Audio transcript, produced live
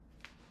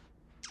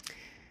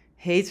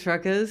Hey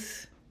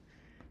truckers,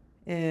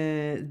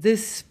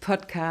 this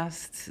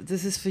podcast,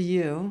 this is for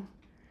you,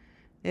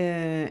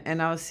 and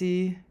I'll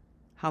see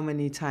how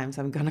many times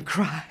I'm gonna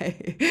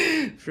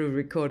cry through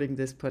recording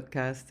this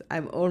podcast.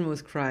 I'm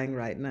almost crying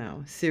right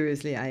now.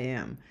 Seriously, I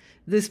am.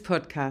 This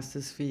podcast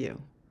is for you.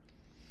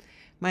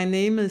 My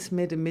name is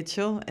Mette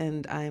Mitchell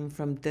and I'm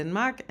from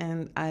Denmark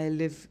and I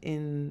live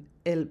in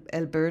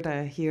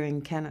Alberta here in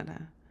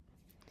Canada.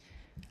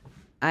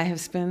 I have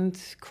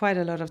spent quite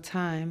a lot of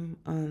time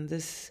on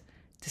this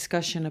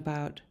discussion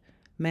about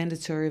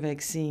mandatory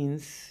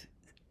vaccines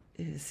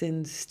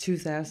since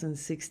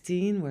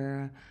 2016,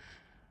 where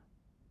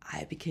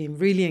I became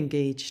really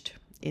engaged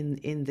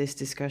in this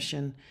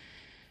discussion.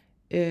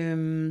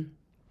 And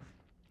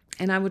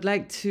I would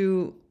like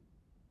to,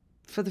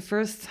 for the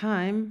first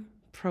time,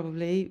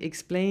 probably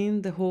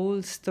explain the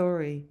whole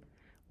story,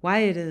 why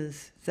it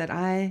is that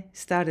I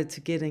started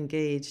to get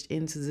engaged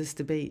into this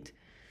debate.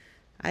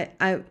 I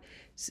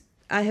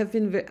have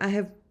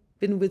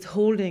been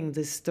withholding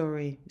this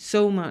story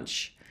so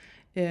much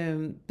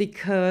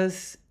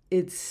because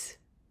it's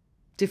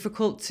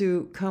difficult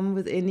to come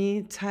with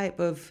any type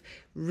of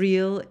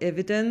real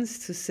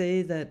evidence to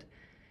say that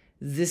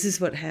this is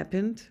what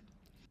happened.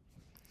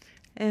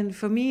 And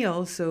for me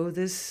also,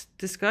 this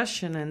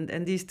discussion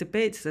and these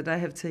debates that I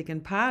have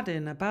taken part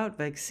in about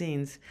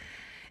vaccines,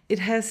 it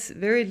has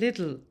very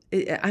little,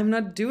 I'm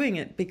not doing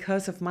it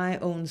because of my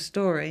own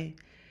story.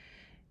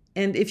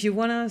 And if you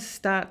want to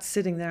start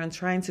sitting there and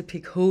trying to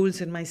pick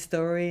holes in my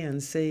story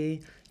and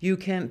say, you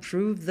can't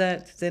prove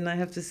that, then I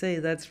have to say,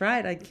 that's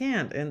right, I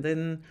can't. And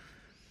then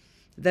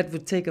that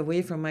would take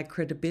away from my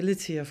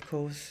credibility, of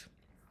course.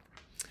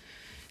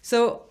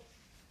 So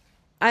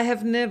I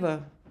have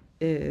never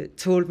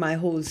told my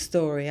whole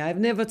story. I've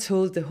never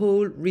told the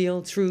whole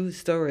real true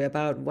story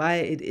about why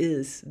it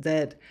is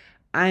that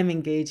I'm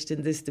engaged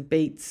in this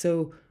debate.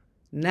 So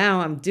now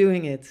I'm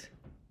doing it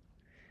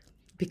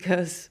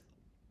because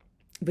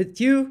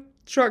with you,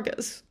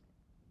 truckers,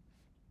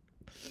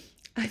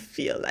 I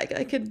feel like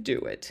I can do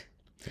it.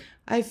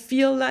 I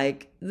feel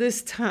like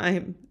this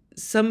time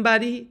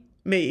somebody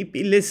may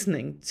be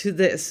listening to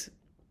this.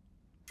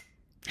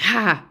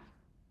 Ha!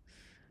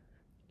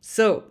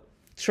 So,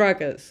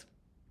 truckers,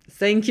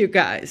 thank you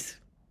guys.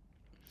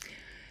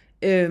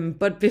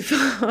 But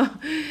before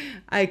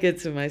I get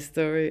to my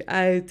story,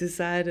 I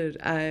decided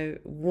I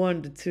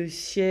wanted to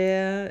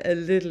share a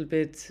little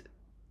bit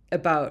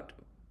about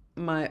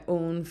my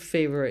own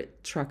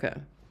favorite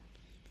trucker.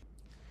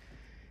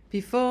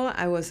 Before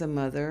I was a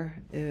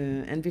mother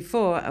and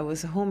before I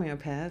was a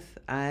homeopath,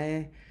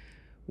 I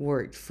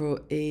worked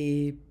for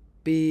a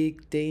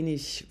big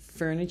Danish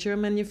furniture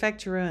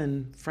manufacturer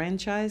and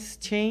franchise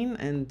chain,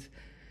 and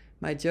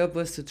my job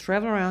was to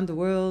travel around the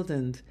world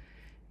and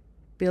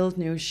build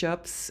new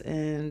shops,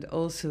 and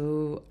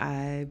also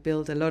I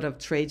built a lot of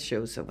trade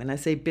shows. So when I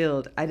say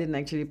build, I didn't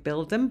actually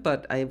build them,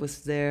 but I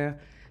was there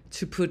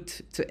to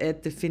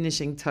add the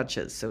finishing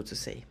touches, so to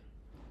say.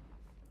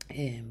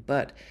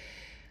 But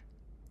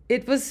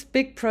it was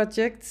big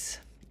projects,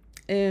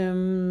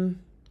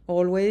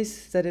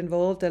 always, that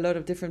involved a lot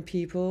of different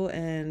people.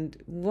 And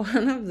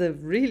one of the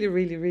really,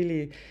 really,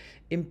 really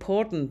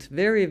important,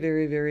 very,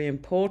 very, very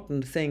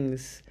important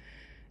things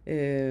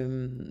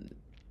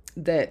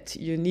that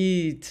you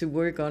need to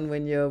work on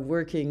when you're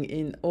working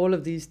in all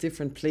of these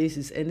different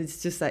places, and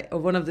it's just like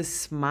one of the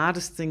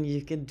smartest things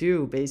you can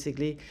do,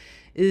 basically,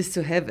 is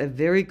to have a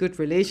very good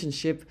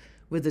relationship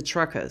with the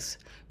truckers.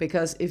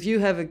 Because if you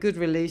have a good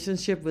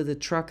relationship with the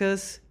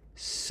truckers,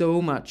 so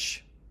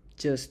much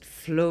just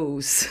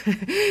flows.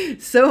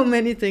 So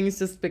many things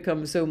just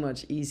become so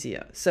much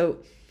easier.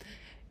 So,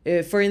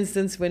 for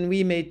instance, when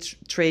we made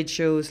trade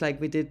shows, like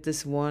we did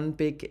this one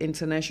big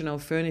international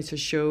furniture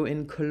show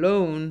in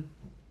Cologne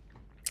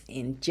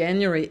in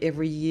January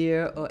every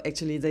year, or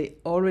actually they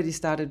already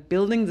started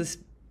building the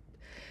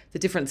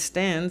different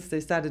stands.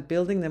 They started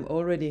building them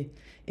already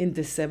in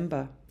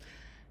December.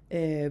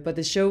 But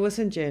the show was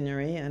in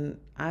January, and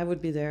I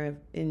would be there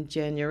in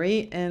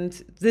January. And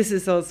this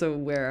is also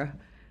where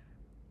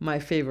my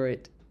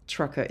favorite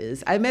trucker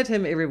is. I met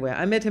him everywhere.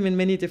 I met him in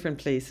many different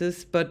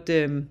places, but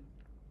this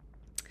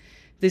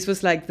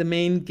was like the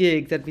main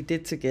gig that we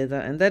did together.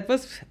 And that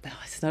was, no,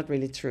 it's not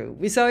really true.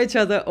 We saw each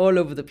other all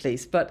over the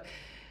place. But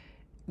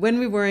when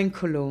we were in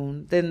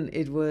Cologne, then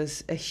it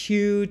was a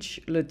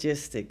huge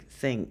logistic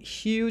thing.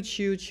 Huge,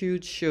 huge,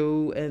 huge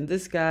show. And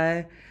this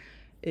guy,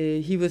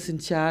 he was in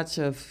charge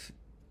of,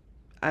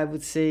 I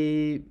would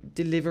say,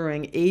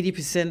 delivering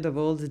 80% of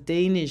all the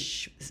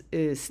Danish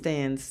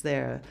stands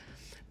there.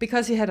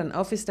 Because he had an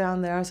office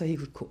down there, so he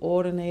could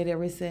coordinate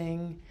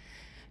everything.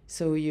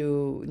 So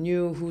you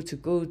knew who to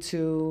go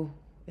to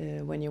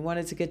when you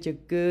wanted to get your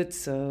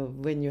goods, or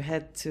when you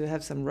had to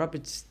have some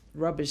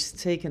rubbish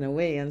taken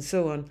away, and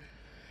so on.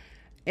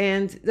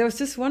 And there was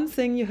just one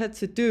thing you had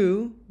to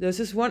do. There's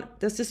just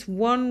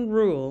one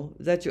rule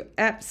that you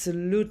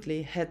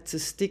absolutely had to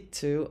stick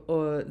to,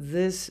 or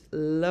this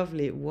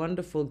lovely,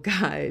 wonderful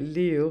guy,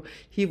 Leo,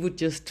 he would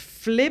just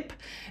flip,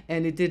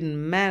 and it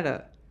didn't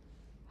matter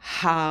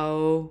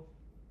how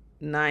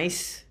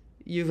nice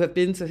you have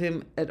been to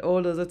him at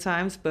all other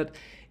times, but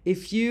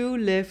if you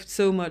left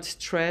so much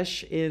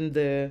trash in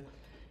the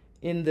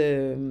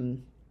the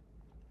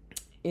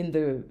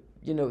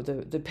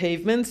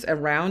pavements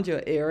around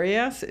your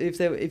areas,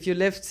 if you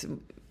left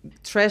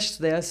trash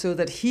there so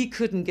that he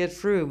couldn't get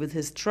through with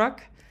his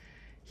truck,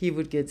 he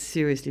would get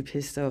seriously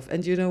pissed off.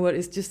 And you know what?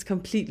 It's just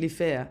completely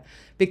fair,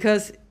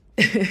 because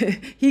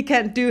he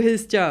can't do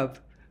his job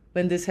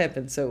when this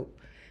happens. So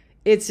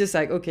it's just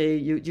like, okay,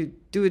 you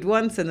do it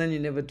once and then you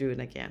never do it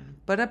again.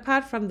 But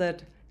apart from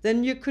that,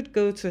 then you could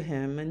go to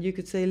him and you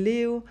could say,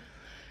 Leo,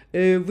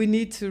 we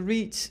need to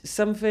reach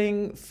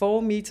something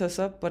 4 meters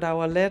up, but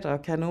our ladder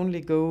can only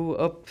go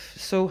up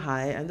so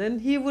high. And then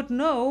he would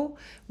know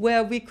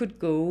where we could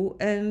go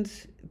and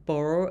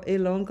borrow a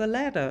longer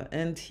ladder,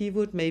 and he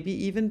would maybe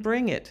even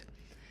bring it.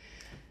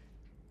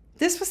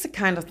 This was the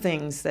kind of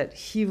things that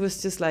he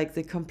was just like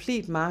the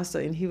complete master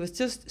in. He was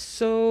just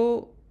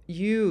so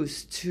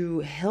used to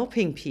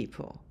helping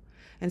people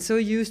and so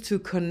used to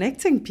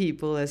connecting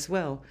people as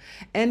well.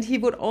 And he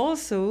would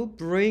also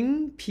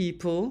bring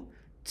people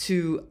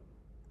to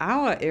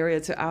our area,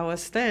 to our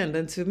stand,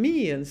 and to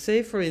me, and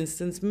say, for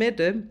instance,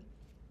 Mette,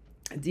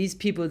 these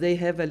people, they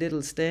have a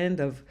little stand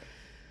of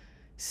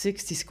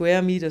 60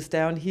 square meters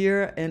down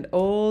here, and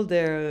all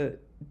their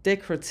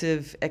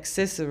decorative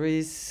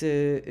accessories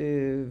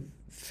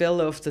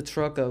fell off the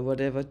truck or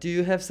whatever. Do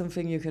you have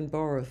something you can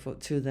borrow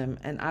to them?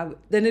 And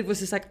then it was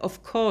just like,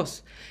 of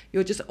course,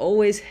 you're just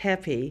always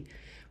happy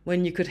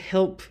when you could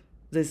help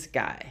this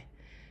guy,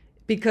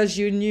 because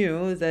you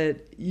knew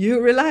that you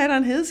relied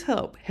on his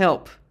help.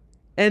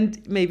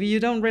 And maybe you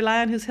don't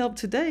rely on his help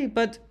today,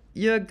 but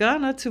you're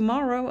gonna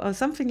tomorrow or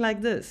something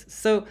like this.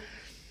 So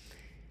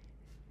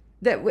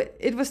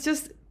it was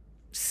just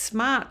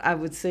smart, I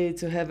would say,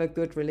 to have a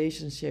good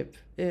relationship.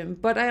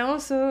 But I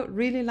also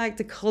really like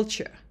the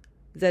culture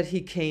that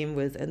he came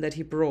with and that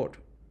he brought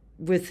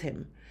with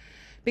him.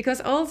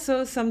 Because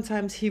also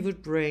sometimes he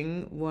would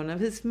bring one of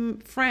his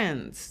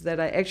friends that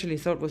I actually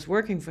thought was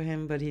working for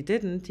him, but he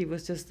didn't. He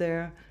was just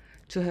there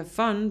to have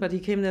fun, but he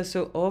came there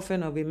so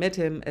often, or we met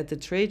him at the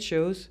trade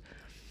shows.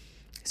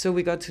 So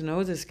we got to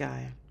know this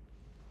guy.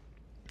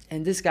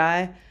 And this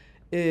guy,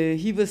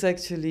 he was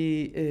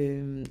actually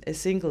a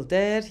single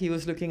dad. He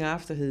was looking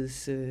after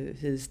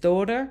his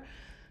daughter,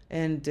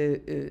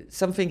 and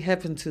something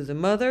happened to the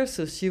mother,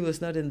 so she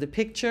was not in the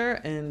picture.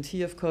 And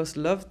he, of course,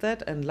 loved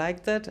that and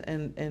liked that,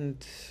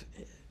 and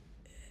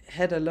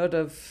had a lot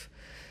of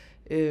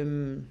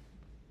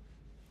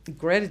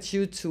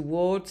gratitude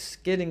towards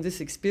getting this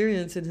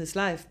experience in his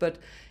life. But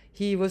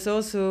he was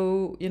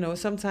also,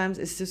 sometimes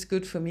it's just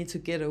good for me to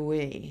get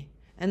away.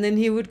 And then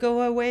he would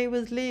go away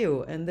with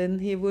Leo, and then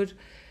he would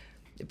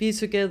be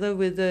together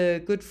with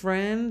a good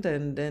friend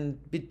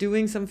and be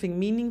doing something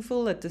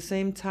meaningful at the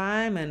same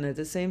time, and at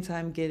the same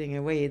time getting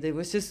away. There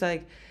was just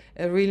like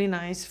a really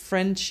nice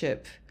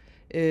friendship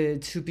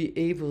to be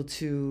able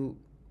to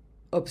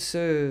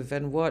observe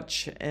and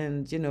watch,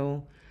 and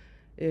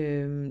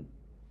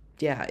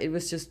it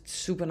was just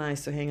super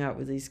nice to hang out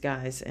with these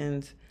guys.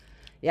 And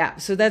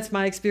so that's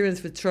my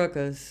experience with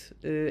truckers,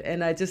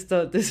 and I just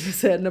thought this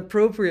was an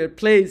appropriate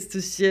place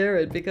to share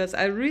it, because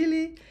I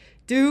really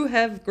do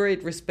have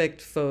great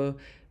respect for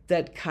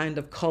that kind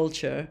of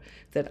culture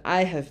that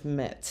I have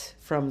met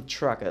from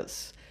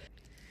truckers.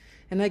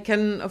 And I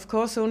can, of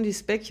course, only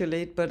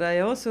speculate, but I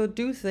also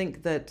do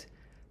think that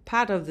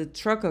part of the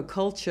trucker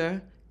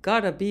culture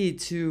gotta be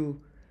to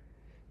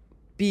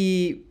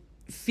be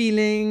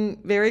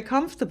feeling very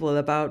comfortable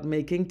about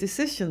making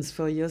decisions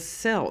for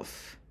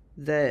yourself,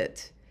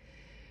 that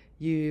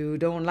you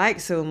don't like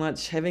so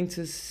much having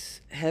to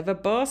have a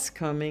boss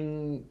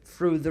coming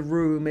through the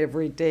room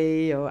every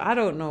day, or I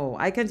don't know.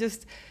 I can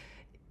just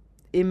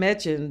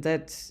imagine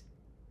that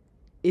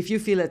if you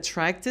feel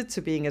attracted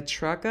to being a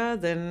trucker,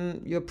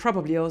 then you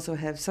probably also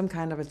have some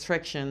kind of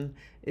attraction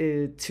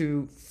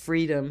to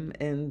freedom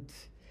and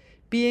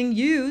being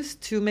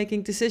used to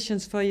making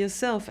decisions for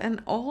yourself,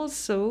 and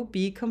also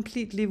be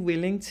completely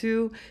willing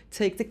to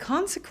take the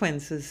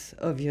consequences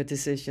of your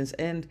decisions,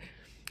 and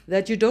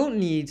that you don't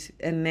need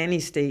a nanny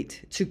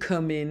state to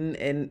come in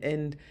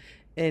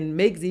and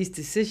make these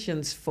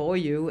decisions for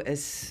you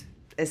as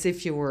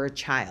if you were a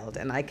child.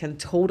 And I can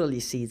totally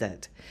see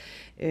that.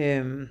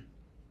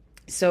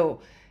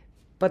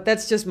 But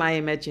that's just my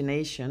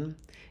imagination.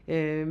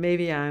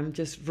 Maybe I'm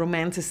just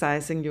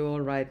romanticizing you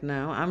all right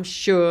now. I'm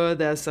sure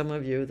there are some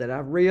of you that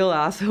are real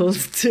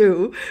assholes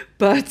too,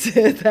 but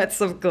that's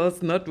of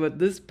course not what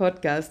this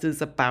podcast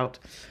is about.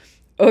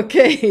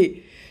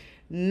 Okay,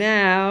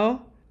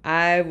 now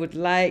I would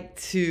like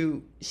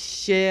to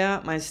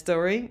share my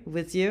story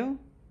with you,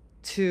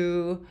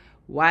 to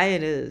why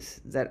it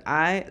is that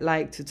I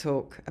like to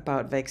talk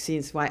about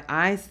vaccines, why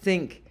I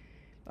think,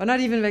 or not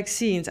even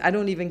vaccines, I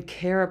don't even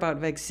care about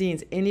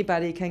vaccines.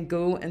 Anybody can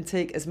go and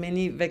take as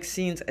many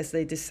vaccines as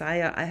they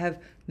desire. I have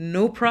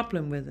no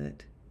problem with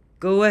it.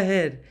 Go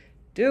ahead,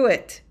 do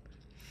it.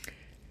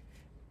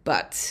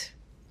 But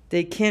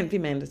they can't be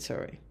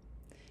mandatory.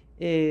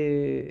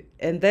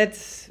 And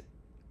that's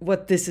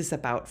what this is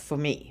about for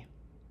me.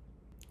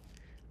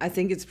 I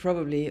think it's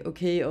probably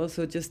okay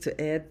also just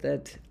to add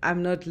that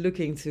I'm not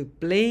looking to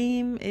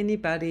blame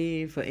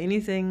anybody for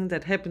anything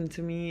that happened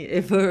to me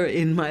ever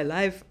in my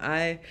life.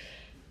 I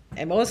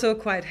am also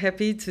quite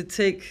happy to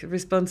take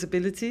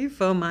responsibility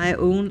for my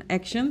own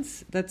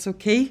actions. That's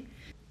okay.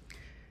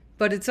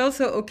 But it's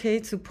also okay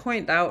to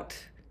point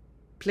out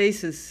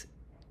places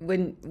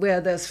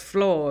where there's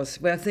flaws,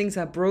 where things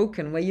are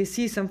broken, where you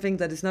see something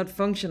that is not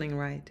functioning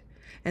right.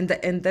 And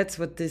that's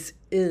what this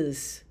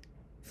is,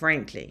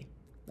 frankly.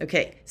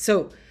 Okay,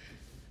 so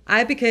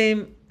I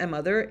became a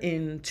mother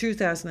in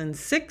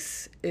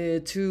 2006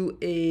 to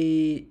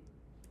a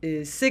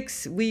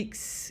 6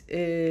 weeks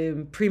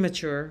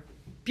premature,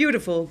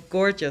 beautiful,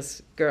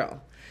 gorgeous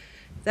girl.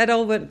 That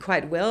all went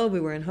quite well. We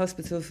were in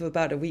hospital for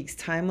about a week's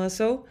time or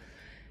so.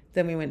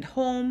 Then we went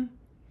home,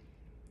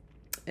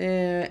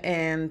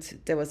 and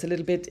there was a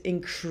little bit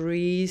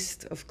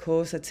increased, of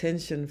course,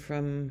 attention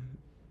from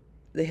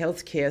the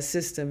healthcare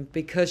system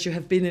because you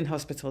have been in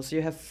hospital, so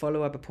you have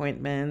follow-up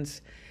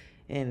appointments,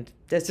 and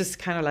there's just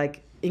kind of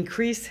like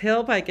increased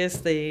help, I guess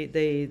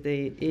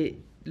they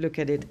look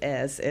at it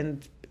as,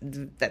 and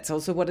that's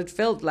also what it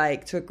felt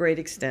like to a great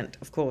extent,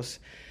 of course.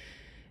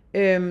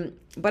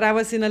 But I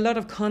was in a lot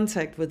of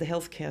contact with the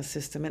healthcare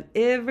system, and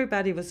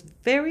everybody was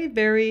very,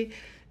 very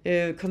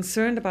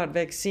concerned about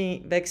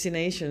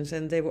vaccinations,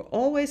 and they were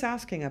always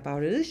asking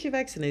about it. Is she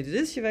vaccinated?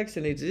 Is she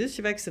vaccinated? Is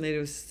she vaccinated?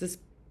 It was this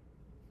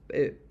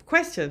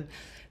question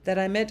that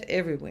I met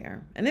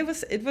everywhere, and it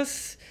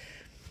was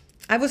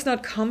I was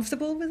not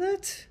comfortable with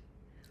it.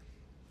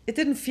 It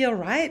didn't feel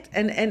right,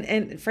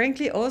 and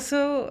frankly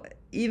also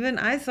even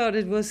I thought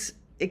it was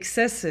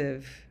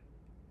excessive.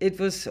 It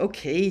was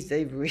okay.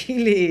 They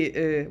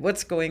really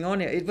what's going on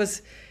here? It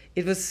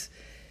was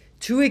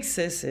too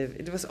excessive.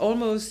 It was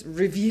almost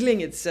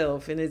revealing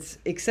itself in its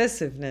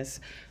excessiveness.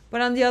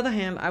 But on the other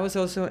hand, I was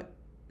also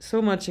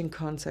so much in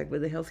contact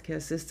with the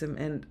healthcare system,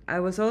 and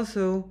I was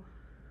also,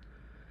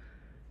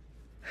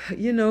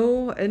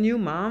 a new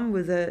mom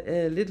with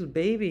a little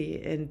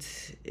baby, and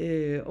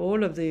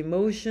all of the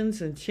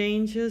emotions and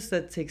changes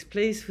that takes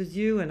place with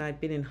you. And I'd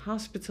been in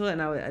hospital,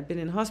 and I'd been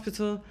in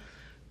hospital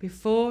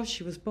before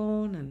she was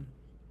born,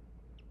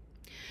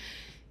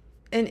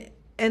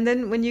 and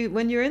then when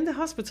you're in the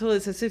hospital,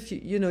 it's as if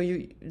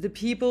the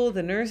people,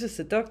 the nurses,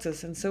 the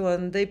doctors, and so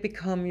on, they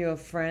become your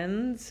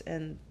friends,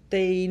 and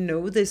they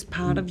know this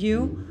part of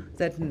you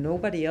that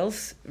nobody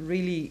else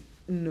really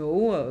know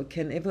or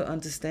can ever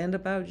understand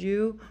about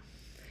you,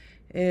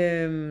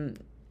 and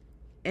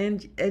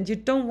you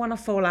don't want to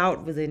fall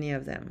out with any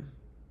of them.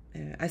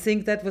 I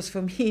think that was,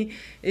 for me,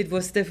 it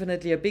was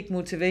definitely a big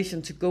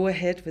motivation to go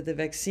ahead with the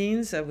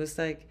vaccines. I was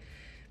like,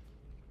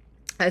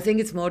 I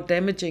think it's more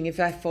damaging if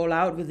I fall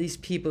out with these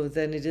people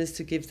than it is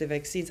to give the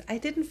vaccines. I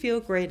didn't feel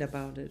great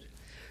about it.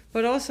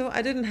 But also,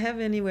 I didn't have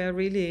anywhere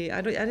really,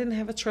 I didn't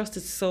have a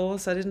trusted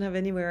source. I didn't have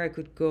anywhere I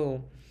could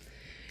go.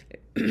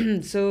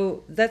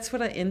 So that's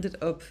what I ended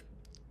up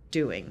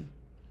doing.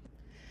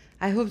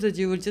 I hope that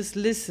you will just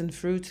listen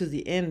through to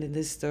the end in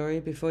this story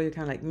before you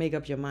kind of like make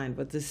up your mind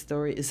what this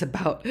story is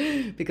about.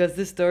 Because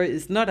this story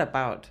is not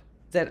about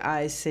that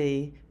I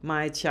say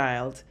my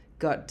child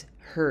got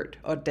hurt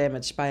or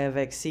damaged by a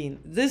vaccine.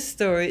 This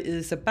story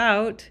is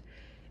about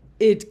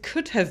it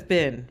could have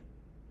been.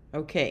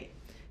 Okay,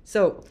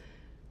 so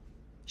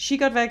she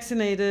got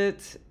vaccinated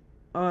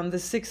on the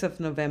 6th of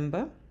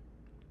November,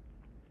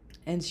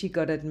 and she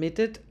got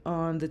admitted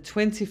on the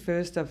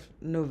 21st of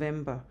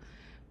November,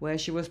 where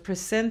she was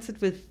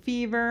presented with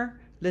fever,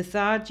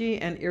 lethargy,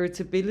 and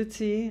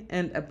irritability,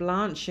 and a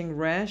blanching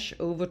rash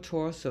over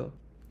torso.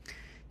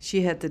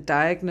 She had the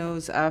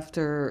diagnosis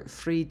after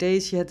 3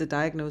 days. She had the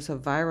diagnosis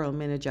of viral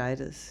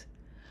meningitis.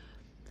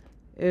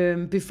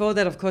 Before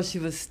that, of course, she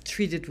was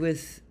treated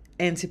with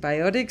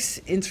antibiotics,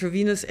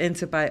 intravenous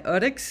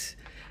antibiotics,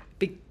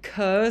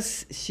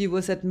 because she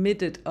was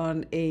admitted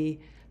on a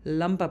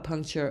lumbar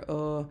puncture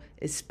or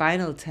a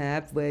spinal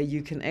tap, where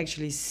you can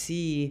actually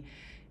see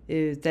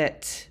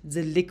that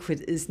the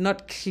liquid is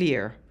not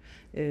clear.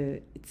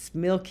 It's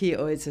milky,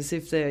 or it's as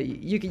if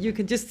you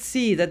can just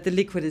see that the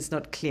liquid is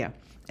not clear.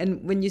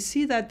 And when you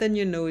see that, then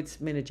you know it's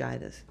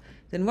meningitis.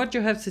 Then what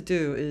you have to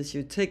do is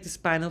you take the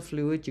spinal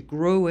fluid, you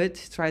grow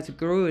it, try to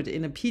grow it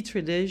in a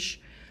petri dish.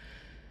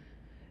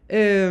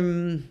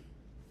 And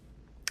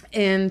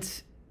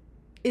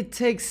it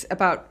takes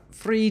about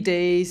 3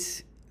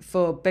 days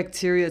for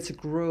bacteria to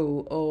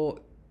grow, or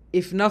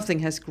if nothing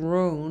has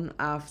grown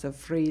after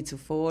 3 to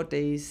 4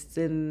 days,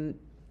 then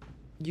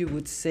you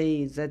would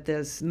say that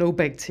there's no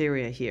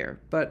bacteria here.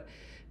 But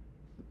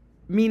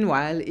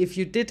meanwhile, if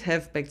you did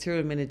have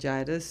bacterial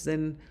meningitis,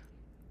 then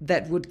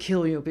that would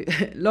kill you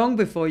long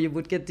before you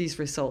would get these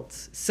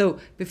results. So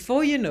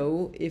before you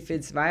know if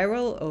it's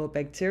viral or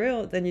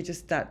bacterial, then you just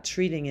start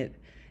treating it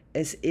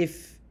as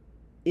if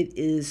it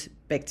is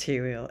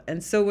bacterial.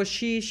 And so was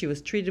she. She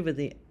was treated with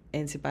the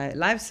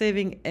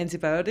life-saving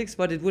antibiotics.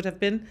 What it would have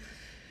been,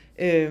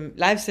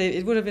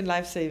 it would have been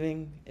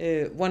life-saving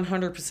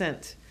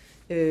 100%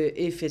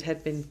 if it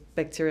had been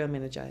bacterial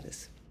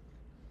meningitis.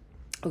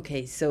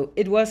 Okay, so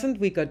it wasn't.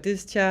 We got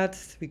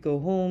discharged. We go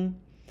home.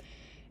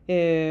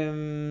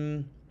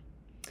 And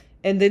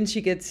then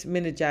she gets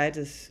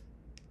meningitis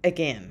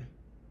again.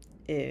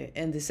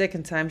 And the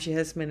second time she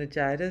has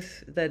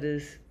meningitis, that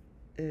is,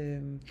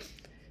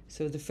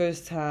 so the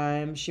first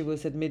time she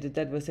was admitted,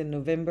 that was in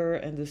November,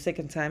 and the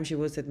second time she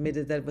was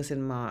admitted, that was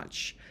in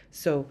March.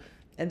 So,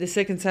 and the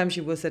second time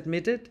she was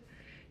admitted,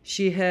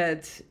 she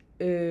had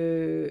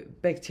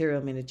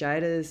bacterial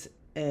meningitis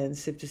and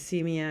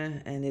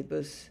septicemia, and it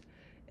was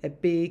a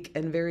big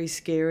and very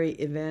scary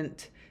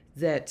event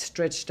that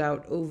stretched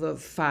out over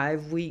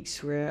 5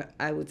 weeks, where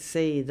I would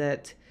say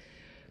that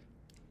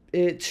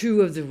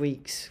 2 of the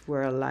weeks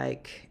were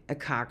like a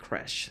car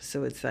crash.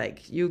 So it's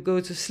like you go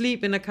to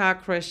sleep in a car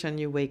crash and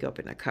you wake up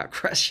in a car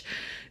crash.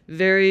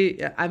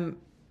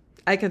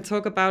 I can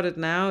talk about it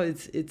now.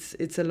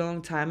 It's a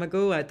long time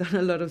ago. I've done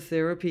a lot of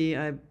therapy.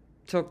 I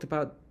talked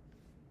about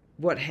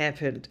what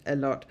happened a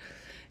lot.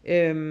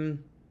 It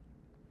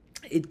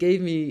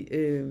gave me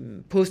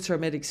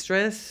post-traumatic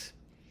stress.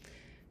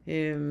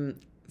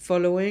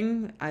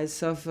 Following, I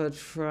suffered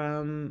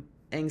from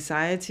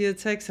anxiety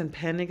attacks and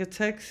panic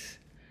attacks.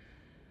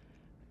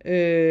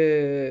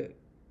 I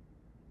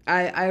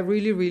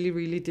really, really,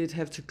 really did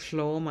have to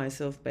claw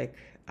myself back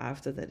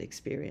after that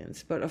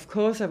experience. But of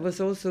course, I was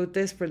also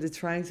desperately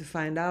trying to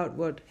find out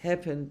what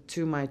happened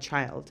to my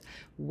child.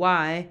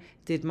 Why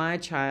did my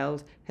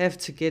child have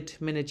to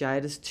get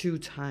meningitis 2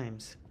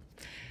 times?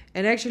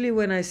 And actually,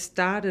 when I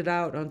started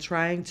out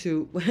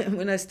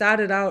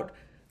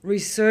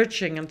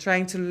researching and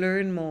trying to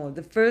learn more,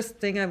 the first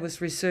thing I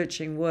was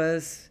researching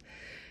was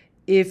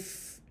to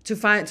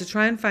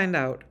try and find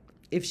out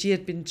if she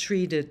had been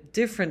treated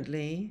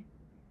differently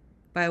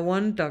by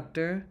one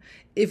doctor,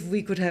 if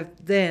we could have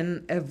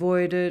then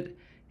avoided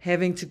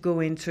having to go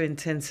into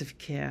intensive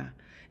care.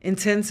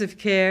 Intensive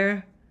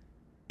care,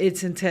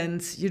 it's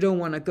intense. You don't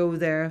want to go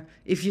there.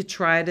 If you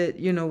tried it,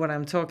 you know what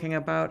I'm talking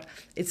about.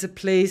 It's a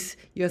place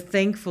you're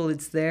thankful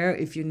it's there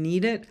if you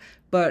need it,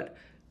 but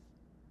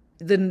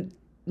the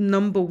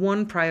number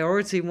one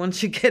priority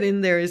once you get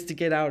in there is to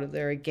get out of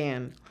there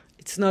again.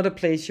 It's not a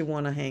place you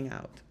want to hang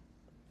out.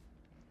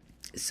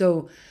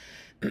 So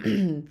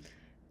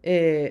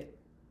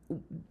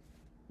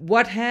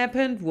what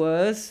happened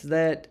was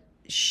that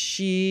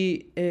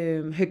she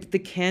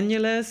the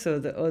cannulas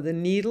or the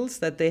needles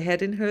that they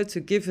had in her to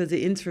give her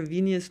the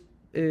intravenous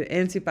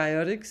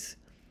antibiotics,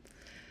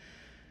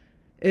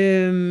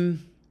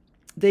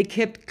 they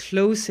kept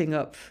closing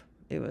up.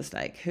 It was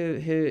like her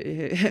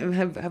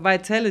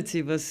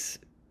vitality was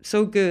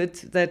so good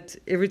that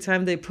every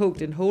time they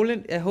poked a hole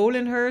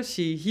in her,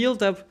 she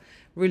healed up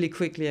really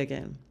quickly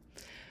again.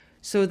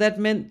 So that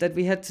meant that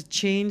we had to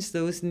change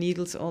those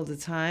needles all the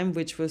time,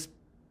 which was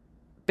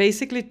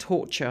basically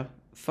torture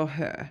for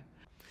her.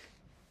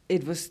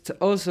 It was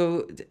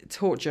also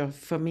torture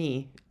for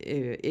me.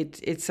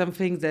 It's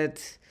something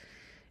that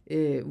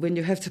when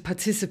you have to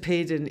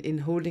participate in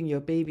holding your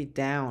baby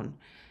down,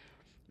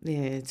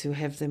 to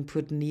have them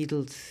put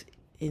needles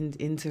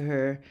into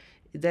her,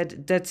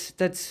 that's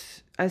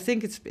I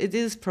think it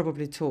is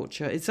probably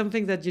torture. It's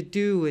something that you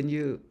do and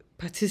you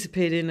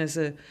participate in as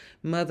a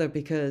mother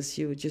because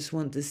you just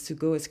want this to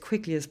go as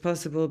quickly as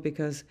possible,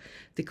 because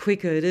the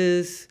quicker it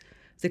is,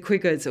 the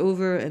quicker it's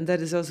over. And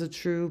that is also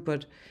true.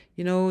 But,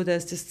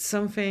 there's just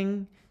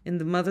something in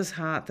the mother's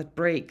heart that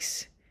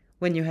breaks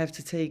when you have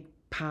to take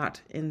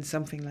part in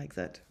something like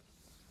that.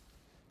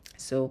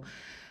 So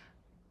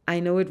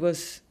I know it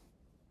was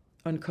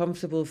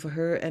uncomfortable for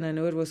her, and I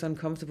know it was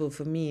uncomfortable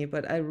for me,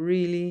 but I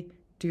really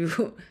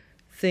do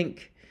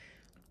think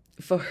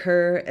for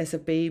her as a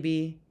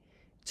baby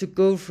to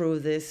go through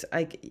this,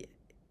 I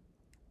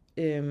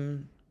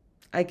can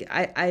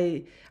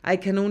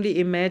only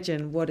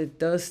imagine what it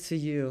does to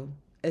you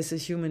as a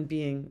human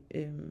being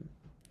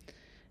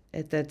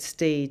at that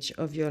stage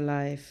of your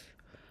life.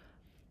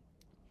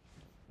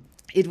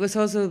 It was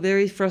also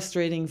very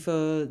frustrating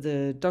for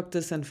the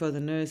doctors and for the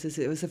nurses.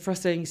 It was a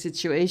frustrating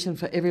situation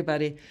for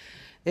everybody.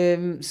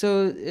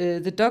 So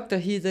the doctor,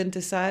 he then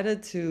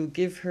decided to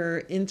give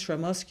her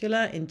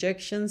intramuscular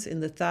injections in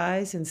the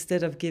thighs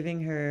instead of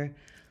giving her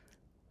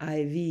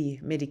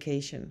IV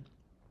medication.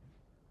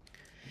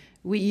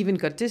 We even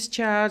got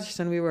discharged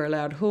and we were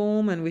allowed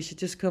home, and we should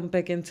just come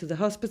back into the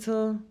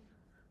hospital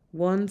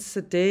once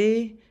a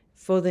day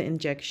for the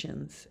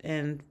injections.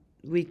 And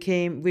we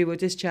were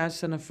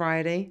discharged on a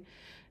Friday,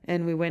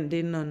 and we went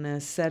in on a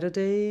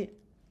Saturday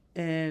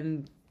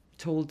and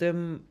told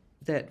them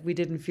that we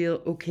didn't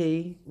feel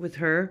okay with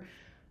her.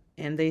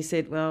 And they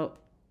said, well,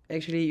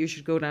 actually you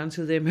should go down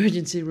to the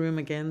emergency room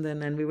again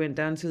then. And we went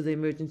down to the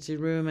emergency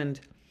room, and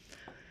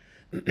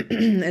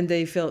and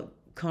they felt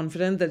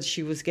confident that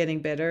she was getting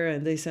better,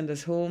 and they sent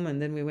us home.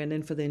 And then we went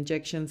in for the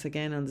injections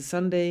again on the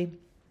Sunday,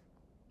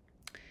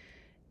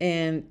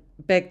 and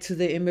back to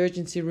the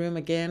emergency room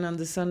again on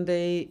the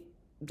Sunday.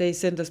 They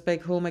sent us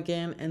back home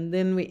again, and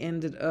then we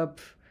ended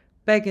up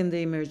back in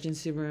the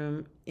emergency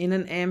room in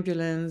an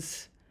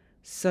ambulance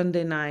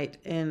Sunday night,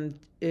 and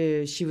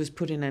she was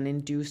put in an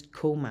induced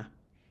coma.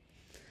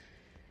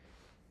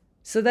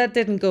 So that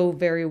didn't go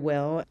very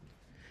well.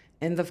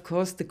 And of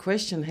course, the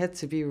question had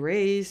to be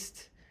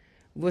raised.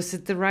 Was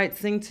it the right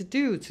thing to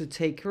do to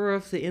take her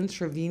off the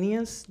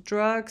intravenous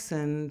drugs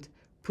and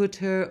put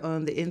her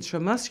on the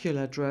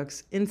intramuscular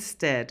drugs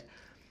instead?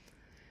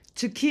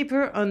 To keep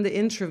her on the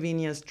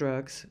intravenous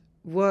drugs,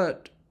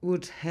 what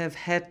would have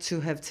had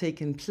to have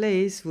taken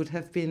place would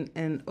have been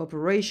an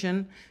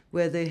operation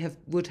where they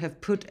would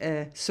have put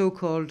a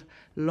so-called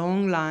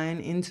long line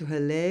into her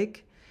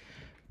leg,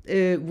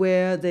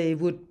 where they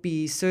would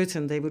be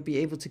certain they would be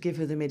able to give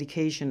her the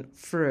medication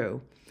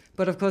through.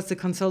 But of course, the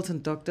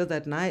consultant doctor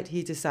that night,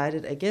 he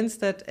decided against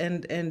that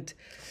and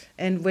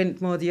went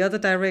more the other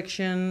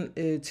direction,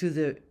 to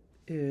the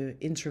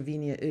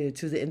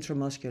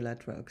intramuscular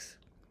drugs.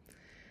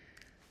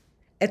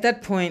 At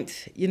that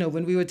point,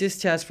 when we were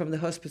discharged from the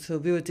hospital,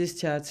 we were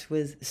discharged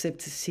with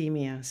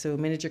septicemia, so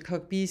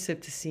meningococcal B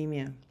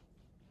septicemia.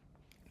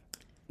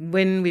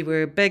 When we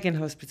were back in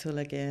hospital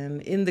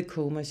again, in the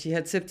coma, she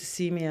had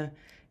septicemia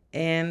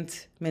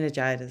and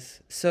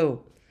meningitis.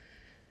 So,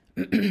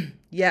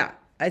 yeah,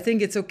 I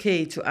think it's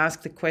okay to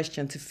ask the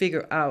question to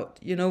figure out,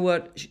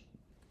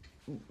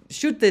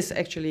 should this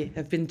actually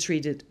have been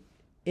treated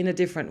in a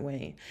different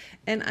way?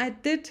 And I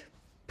did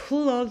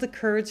pull all the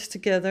courage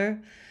together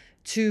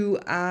to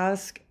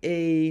ask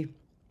our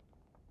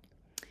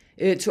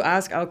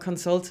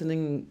consultant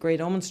in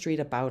Great Ormond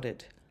Street about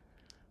it.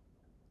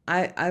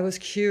 I was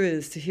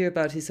curious to hear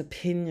about his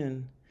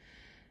opinion.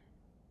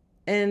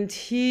 And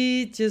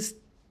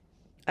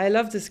I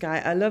love this guy.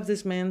 I love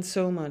this man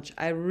so much.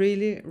 I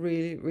really,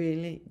 really,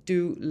 really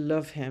do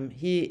love him.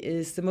 He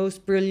is the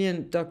most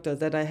brilliant doctor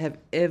that I have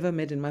ever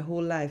met in my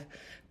whole life.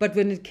 But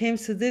when it came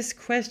to this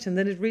question,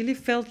 then it really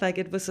felt like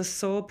it was a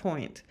sore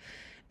point.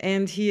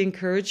 And he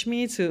encouraged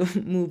me to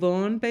move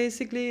on,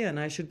 basically, and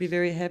I should be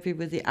very happy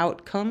with the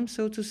outcome,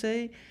 so to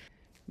say.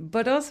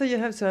 But also you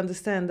have to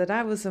understand that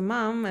I was a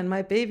mom and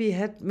my baby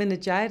had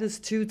meningitis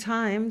 2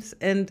 times,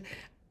 and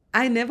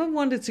I never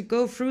wanted to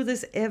go through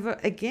this ever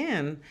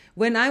again.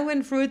 When I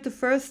went through it the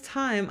first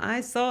time,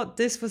 I thought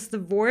this was the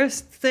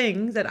worst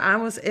thing that I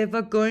was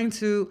ever going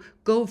to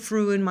go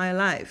through in my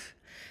life.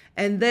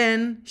 And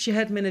then she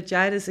had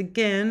meningitis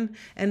again,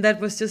 and that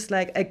was just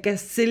like a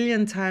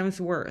gazillion times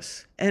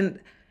worse. And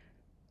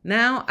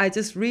now I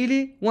just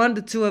really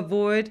wanted to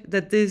avoid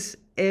that this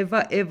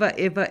ever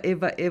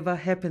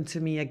happened to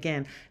me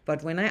again.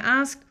 But when I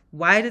asked,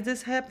 why did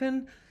this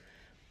happen?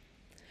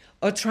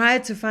 Or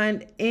tried to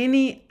find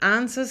any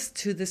answers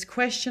to this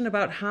question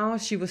about how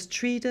she was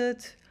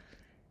treated,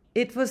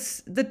 it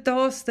was the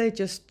doors, they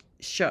just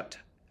shut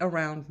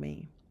around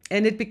me.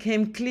 And it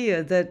became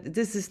clear that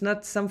this is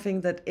not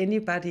something that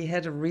anybody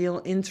had a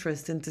real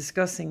interest in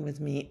discussing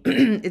with me.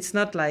 It's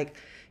not like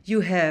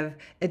you have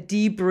a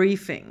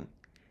debriefing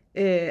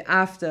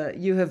after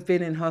you have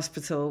been in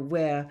hospital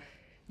where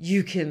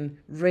you can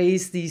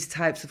raise these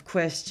types of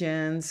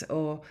questions,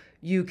 or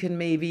you can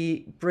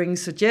maybe bring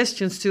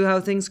suggestions to how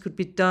things could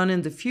be done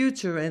in the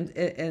future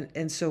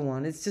and so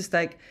on. It's just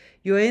like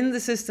you're in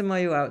the system or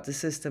you're out the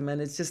system, and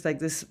it's just like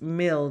this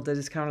mill that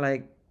is kind of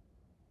like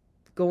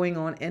going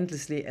on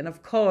endlessly. And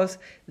of course,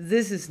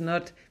 this is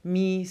not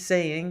me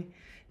saying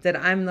that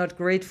I'm not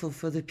grateful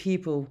for the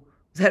people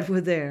that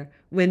were there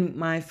when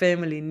my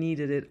family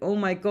needed it. Oh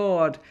my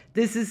God,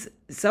 this is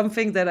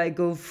something that I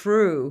go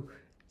through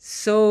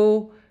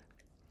so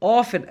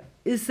often.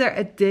 Is there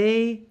a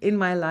day in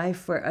my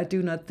life where I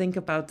do not think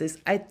about this?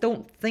 I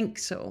don't think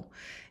so.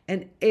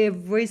 And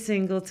every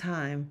single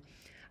time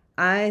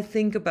I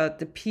think about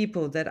the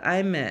people that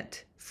I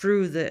met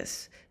through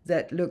this,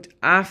 that looked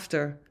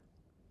after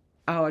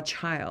our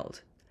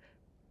child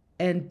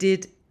and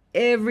did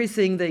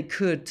everything they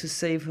could to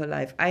save her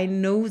life. I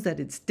know that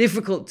it's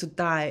difficult to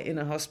die in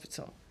a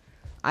hospital.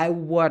 I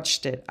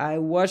watched it.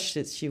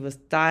 She was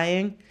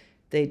dying.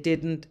 They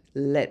didn't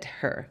let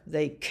her.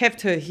 They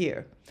kept her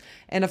here.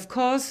 And of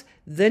course,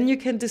 then you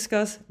can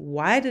discuss,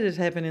 why did it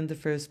happen in the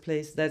first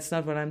place? That's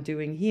not what I'm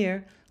doing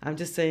here. I'm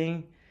just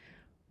saying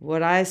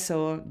what I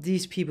saw,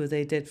 these people,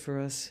 they did for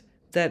us.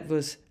 That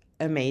was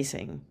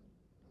amazing.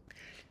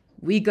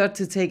 We got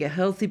to take a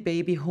healthy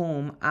baby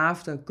home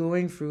after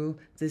going through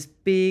this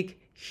big,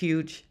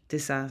 huge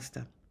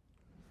disaster.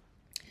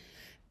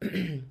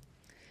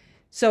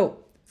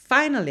 So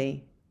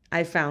finally,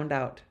 I found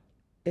out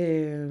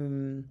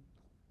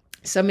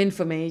some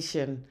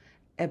information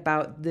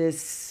about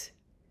this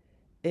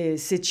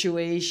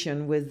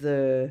situation with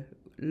the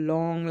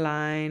long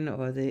line,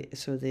 or the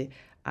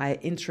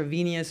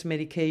intravenous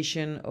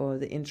medication or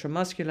the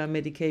intramuscular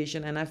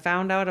medication. And I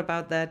found out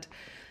about that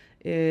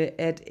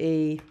at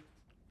a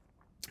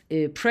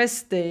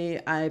press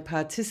day I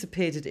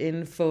participated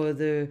in for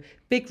the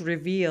big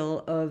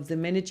reveal of the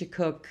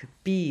meningococcal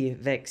B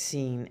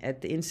vaccine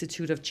at the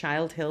Institute of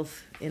Child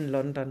Health in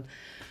London.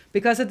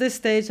 Because at this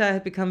stage I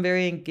had become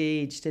very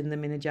engaged in the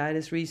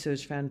Meningitis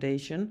Research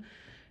Foundation.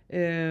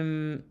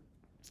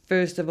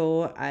 First of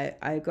all,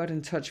 I got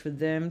in touch with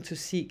them to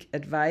seek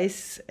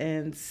advice.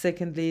 And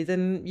secondly,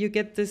 then you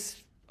get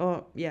this,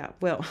 I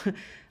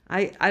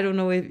don't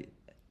know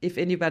if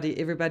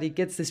everybody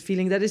gets this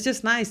feeling that it's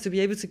just nice to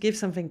be able to give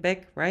something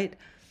back, right?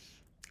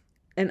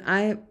 And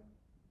I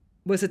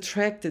was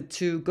attracted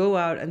to go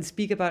out and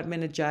speak about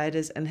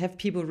meningitis and have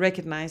people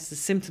recognize the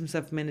symptoms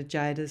of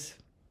meningitis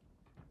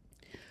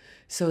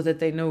so that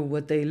they know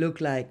what they look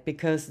like,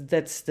 because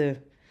that's the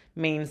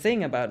main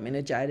thing about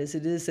meningitis.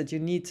 It is that you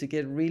need to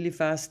get really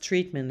fast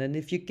treatment, and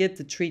if you get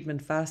the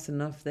treatment fast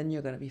enough, then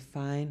you're going to be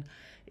fine.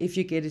 If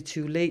you get it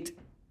too late,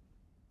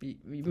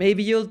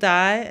 maybe you'll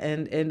die,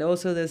 and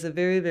also there's a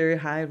very, very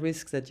high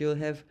risk that you'll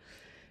have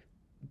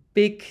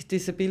big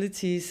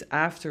disabilities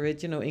after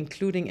it,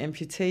 including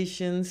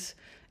amputations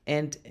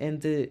and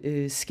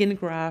the skin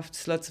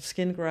grafts, lots of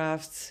skin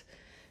grafts,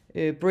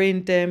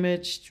 brain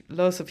damage,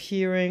 loss of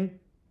hearing.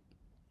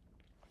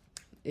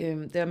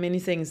 There are many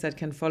things that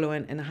can follow,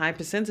 and a high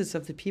percentage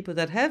of the people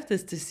that have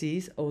this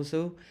disease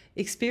also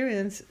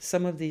experience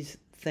some of these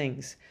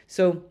things.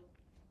 So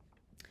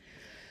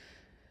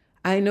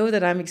I know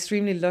that I'm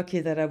extremely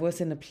lucky that I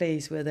was in a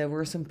place where there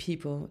were some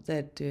people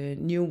that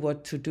knew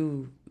what to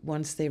do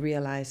once they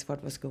realized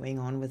what was going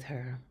on with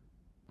her.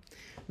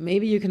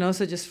 Maybe you can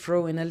also just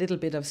throw in a little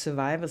bit of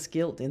survivor's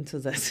guilt into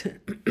that.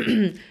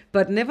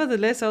 But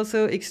nevertheless,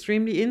 also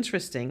extremely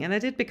interesting. And I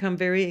did become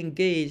very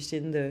engaged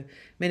in the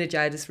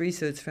Meningitis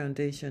Research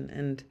Foundation.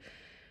 And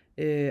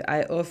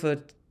I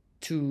offered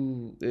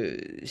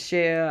to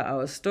share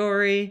our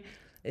story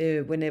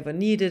whenever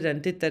needed,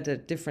 and did that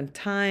at different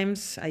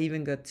times. I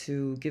even got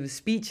to give a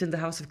speech in the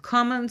House of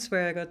Commons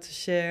where I got to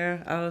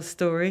share our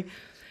story.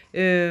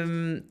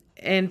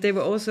 And they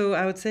were also,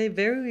 I would say,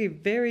 very,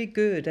 very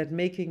good at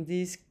making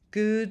these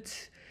good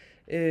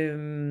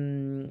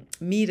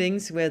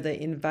meetings where they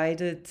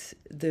invited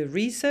the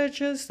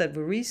researchers that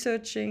were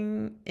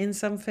researching in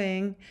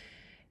something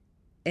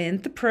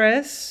and the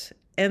press,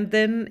 and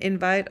then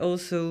invite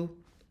also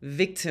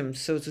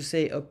victims, so to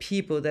say, or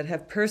people that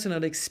have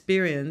personal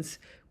experience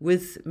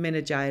with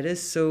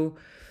meningitis, so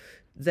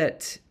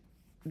that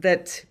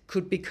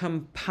could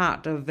become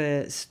part of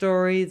a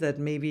story that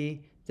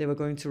maybe they were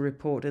going to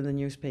report in the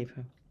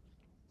newspaper.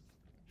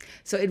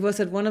 So it was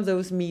at one of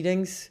those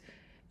meetings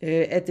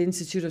at the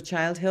Institute of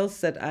Child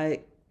Health that I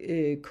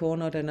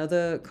cornered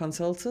another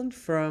consultant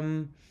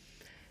from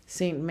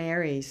St.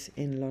 Mary's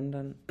in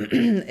London,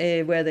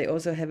 where they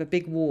also have a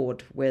big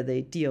ward where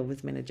they deal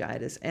with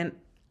meningitis. And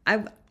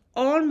I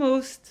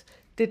almost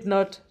did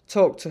not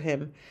talk to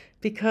him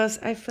because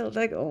I felt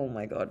like, oh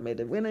my God,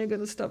 Mette, when are you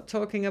going to stop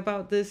talking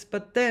about this?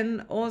 But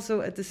then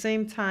also at the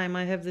same time,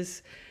 I have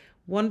this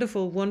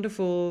wonderful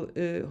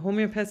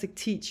homeopathic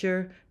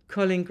teacher,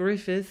 Colin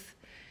Griffith.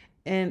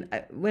 And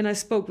when I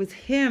spoke with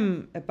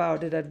him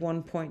about it at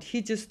one point,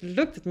 he just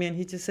looked at me and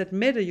he just said,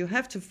 Mette, you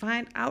have to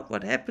find out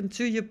what happened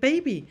to your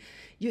baby.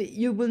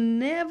 You will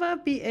never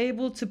be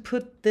able to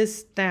put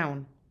this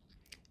down.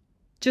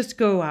 Just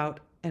go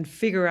out and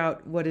figure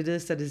out what it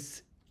is that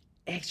is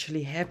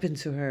actually happened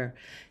to her.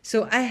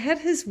 So I had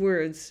his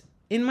words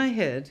in my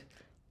head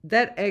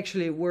that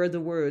actually were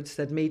the words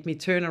that made me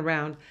turn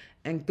around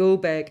and go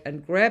back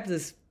and grab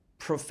this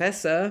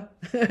professor,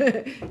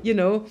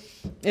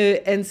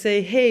 and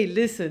say, hey,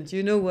 listen, do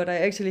you know what? I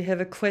actually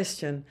have a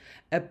question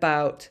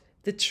about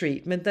the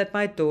treatment that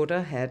my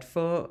daughter had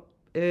for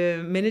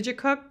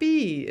meningococc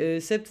B,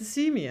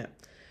 septicemia.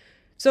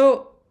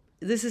 So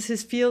this is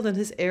his field and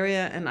his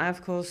area, and I,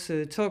 of course,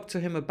 talked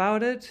to him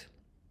about it.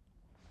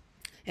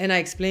 And I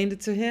explained it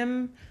to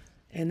him,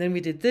 and then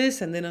we did this,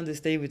 and then on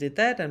this day we did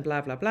that, and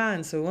blah, blah, blah,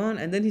 and so on.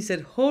 And then he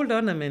said, hold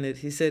on a minute.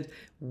 He said,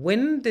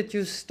 when did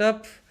you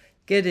stop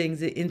getting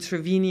the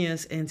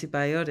intravenous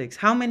antibiotics?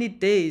 How many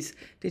days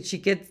did she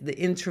get the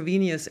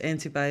intravenous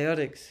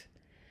antibiotics?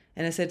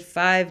 And I said,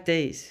 5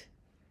 days.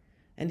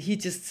 And he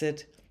just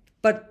said,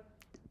 but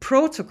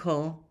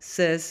protocol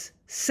says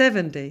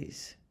 7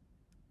 days.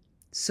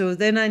 So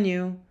then I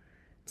knew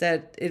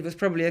that it was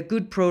probably a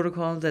good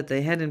protocol that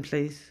they had in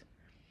place,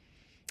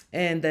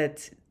 and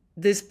that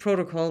this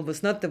protocol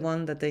was not the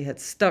one that they had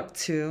stuck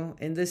to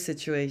in this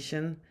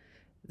situation.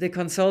 The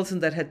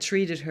consultant that had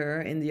treated her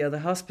in the other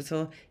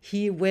hospital,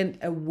 he went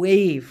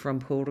away from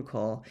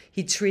protocol.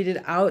 He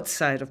treated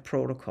outside of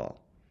protocol.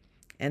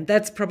 And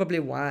that's probably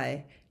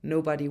why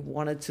nobody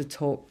wanted to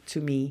talk to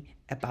me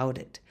about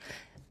it.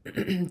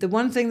 The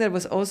one thing that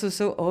was also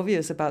so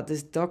obvious about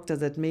this doctor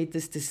that made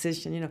this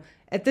decision,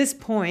 at this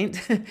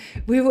point,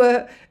 we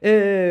were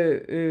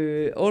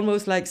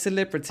almost like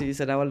celebrities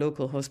at our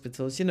local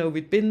hospitals.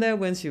 We'd been there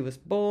when she was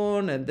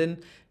born, and then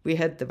we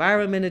had the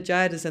viral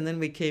meningitis, and then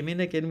we came in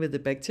again with the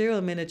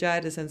bacterial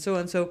meningitis, and so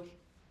on. So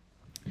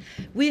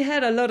we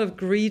had a lot of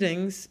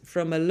greetings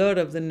from a lot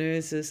of the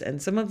nurses and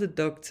some of the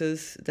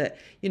doctors that,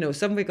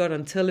 some we got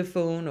on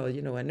telephone, or,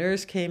 a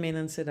nurse came in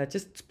and said, I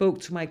just spoke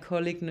to my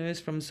colleague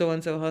nurse from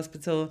so-and-so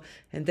hospital,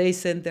 and they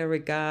sent their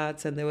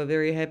regards, and they were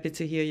very happy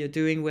to hear you're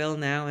doing well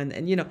now. And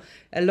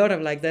a lot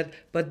of like that.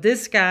 But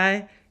this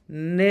guy,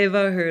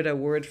 never heard a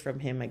word from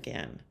him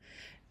again.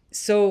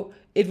 So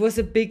it was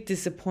a big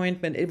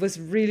disappointment. It was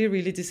really,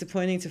 really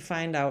disappointing to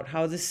find out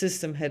how the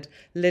system had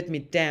let me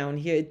down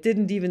here. It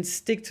didn't even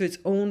stick to its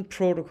own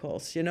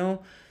protocols,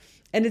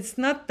 And it's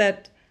not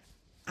that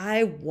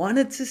I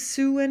wanted to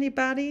sue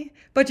anybody,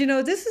 but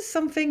this is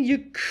something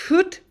you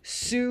could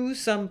sue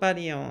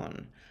somebody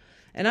on.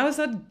 And I was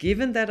not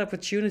given that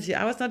opportunity.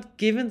 I was not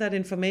given that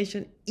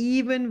information,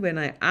 even when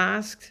I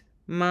asked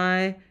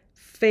my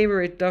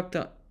favorite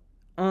doctor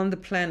on the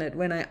planet,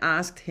 when I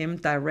asked him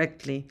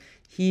directly.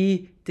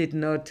 He did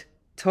not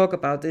talk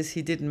about this.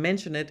 He didn't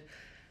mention it.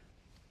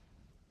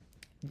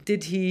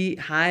 Did he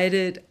hide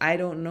it? I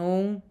don't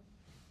know.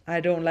 I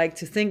don't like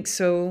to think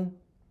so.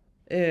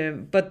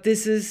 But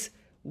this is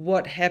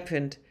what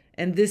happened.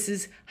 And this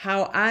is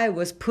how I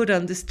was put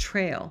on this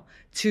trail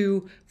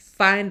to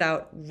find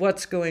out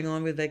what's going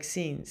on with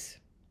vaccines.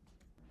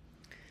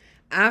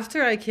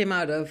 After I came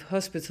out of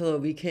hospital,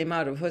 we came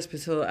out of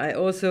hospital, I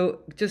also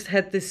just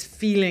had this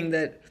feeling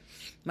that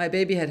my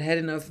baby had had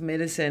enough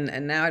medicine,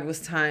 and now it was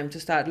time to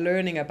start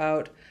learning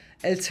about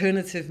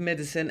alternative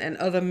medicine and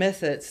other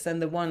methods than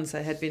the ones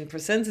I had been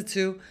presented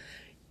to,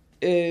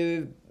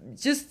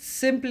 just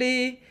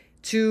simply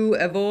to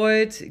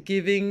avoid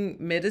giving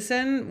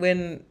medicine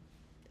when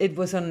it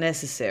was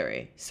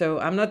unnecessary. So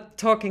I'm not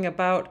talking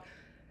about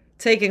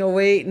taking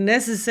away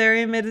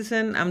necessary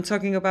medicine, I'm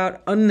talking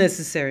about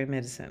unnecessary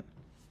medicine.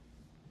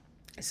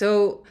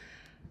 So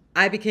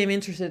I became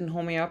interested in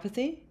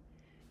homeopathy,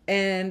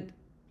 and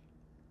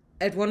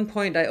at one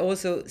point I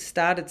also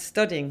started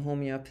studying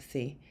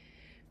homeopathy.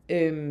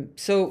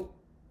 So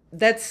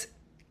that's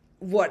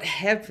what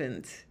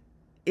happened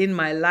in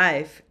my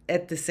life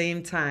at the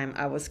same time.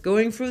 I was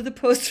going through the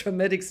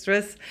post-traumatic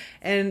stress,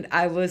 and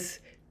I was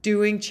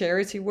doing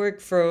charity work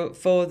for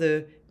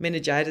the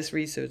Meningitis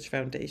Research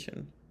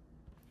Foundation.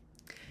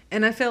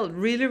 And I felt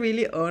really,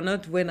 really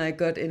honored when I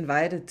got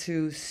invited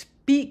to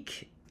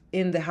speak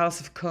in the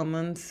House of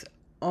Commons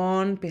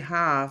on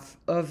behalf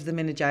of the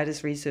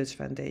Meningitis Research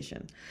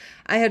Foundation.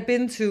 I had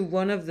been to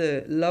one of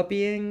the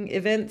lobbying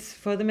events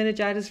for the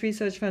Meningitis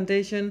Research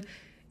Foundation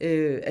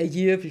a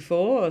year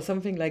before or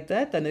something like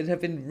that, and it had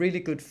been really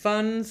good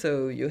fun.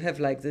 So you have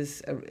like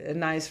this a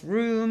nice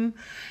room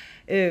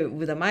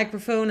with a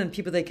microphone and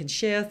people, they can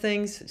share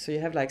things. So you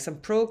have like some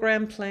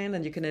program planned,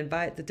 and you can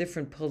invite the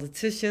different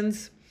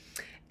politicians.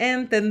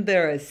 And then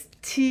there is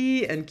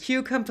tea and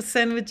cucumber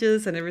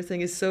sandwiches, and everything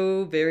is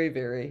so very,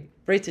 very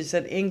British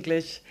and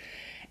English.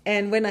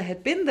 And when I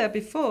had been there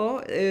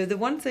before, the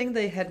one thing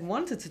they had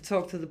wanted to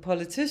talk to the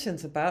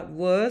politicians about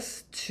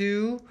was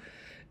to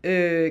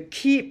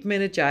keep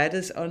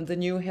meningitis on the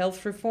new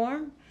health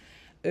reform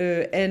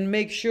and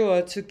make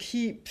sure to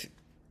keep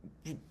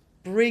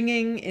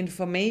bringing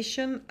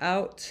information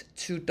out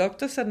to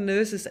doctors and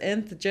nurses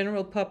and the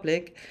general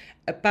public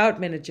about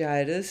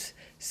meningitis,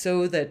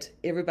 so that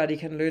everybody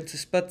can learn to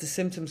spot the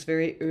symptoms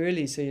very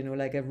early. So,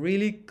 like a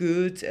really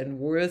good and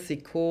worthy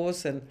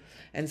course,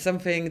 and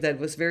something that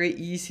was very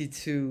easy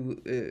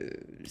to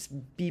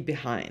be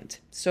behind.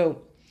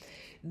 So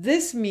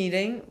this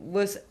meeting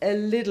was a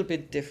little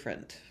bit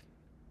different.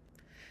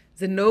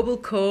 The noble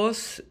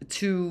cause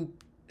to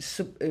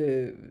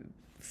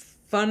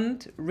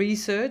fund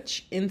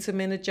research into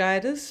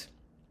meningitis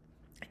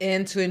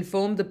and to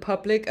inform the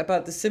public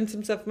about the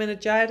symptoms of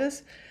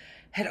meningitis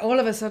had all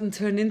of a sudden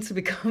turned into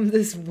become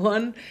this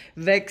one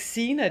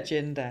vaccine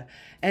agenda.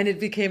 And it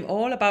became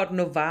all about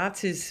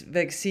Novartis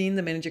vaccine,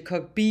 the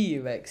meningococc B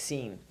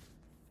vaccine.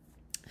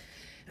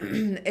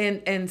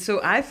 And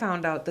so I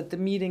found out that the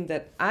meeting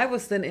that I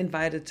was then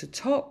invited to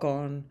talk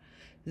on,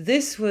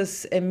 this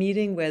was a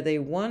meeting where they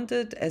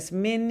wanted as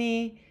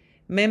many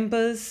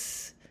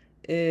members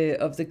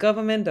of the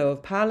government or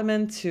of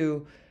parliament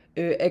to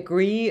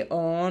agree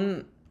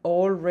on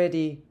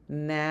already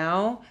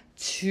now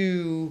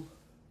to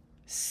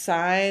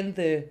sign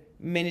the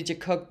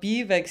meningococc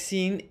B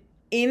vaccine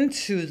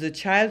into the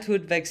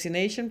childhood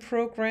vaccination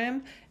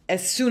program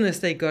as soon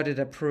as they got it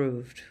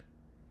approved.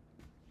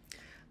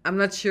 I'm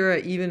not sure I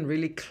even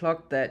really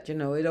clocked that.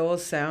 It all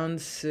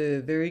sounds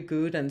very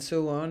good and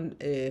so on.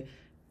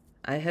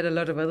 I had a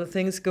lot of other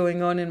things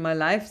going on in my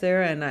life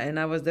there, and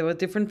there were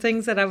different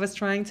things that I was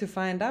trying to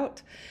find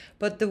out.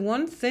 But the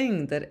one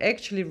thing that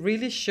actually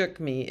really shook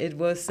me, it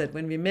was that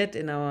when we met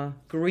in our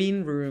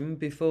green room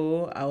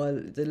before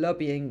the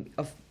lobbying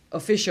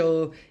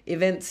official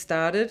event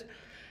started,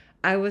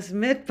 I was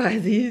met by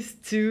these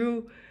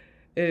two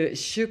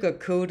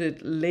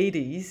sugar-coated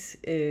ladies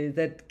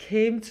that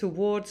came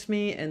towards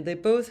me, and they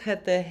both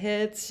had their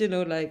heads,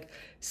 like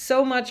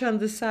so much on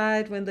the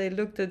side when they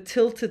looked and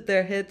tilted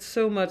their heads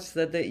so much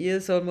that their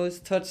ears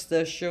almost touched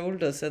their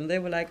shoulders. And they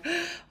were like,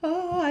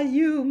 "Oh, are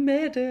you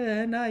Mette?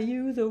 And are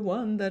you the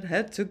one that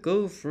had to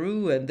go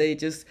through?" And they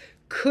just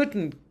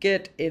couldn't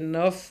get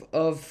enough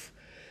of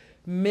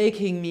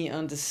making me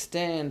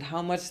understand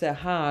how much their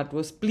heart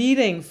was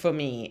bleeding for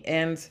me.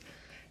 And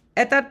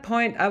at that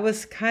point, I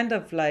was kind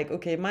of like,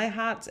 okay, my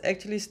heart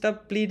actually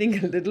stopped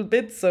bleeding a little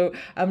bit, so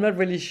I'm not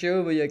really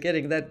sure where you're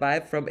getting that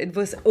vibe from. It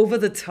was over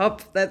the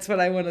top. That's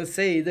what I want to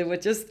say. They were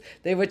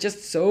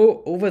just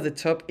so over the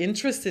top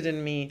interested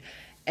in me.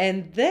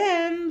 And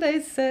then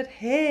they said,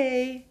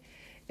 "Hey,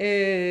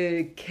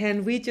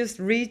 can we just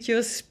read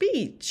your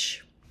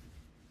speech?"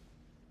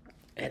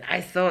 And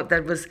I thought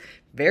that was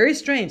very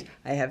strange.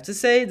 I have to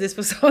say, this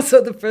was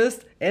also the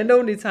first and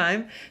only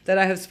time that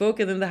I have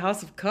spoken in the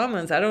House of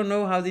Commons. I don't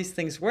know how these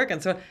things work.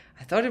 And so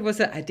I thought it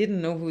was, I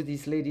didn't know who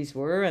these ladies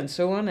were and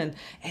so on. And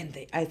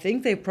I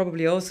think they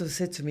probably also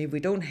said to me, we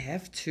don't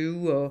have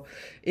to, or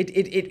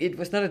it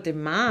was not a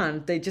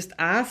demand. They just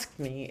asked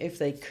me if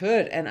they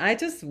could. And I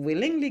just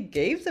willingly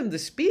gave them the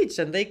speech,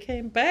 and they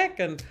came back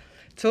and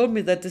told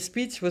me that the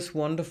speech was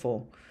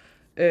wonderful.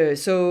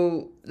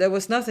 So there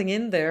was nothing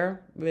in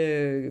there.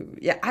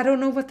 I don't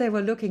know what they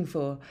were looking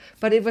for,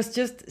 but it was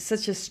just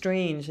such a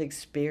strange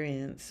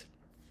experience.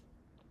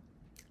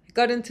 I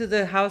got into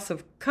the House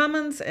of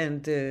Commons,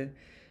 and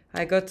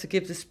I got to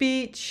give the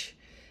speech,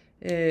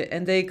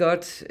 and they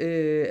got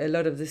a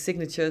lot of the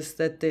signatures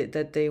that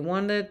they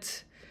wanted,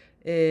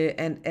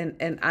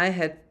 and I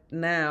had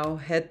now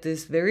had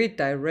this very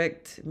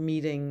direct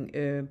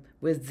meeting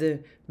with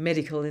the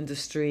medical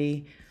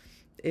industry.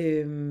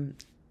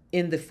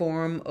 In the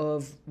form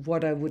of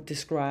what I would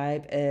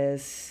describe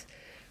as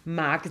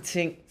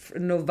marketing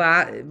from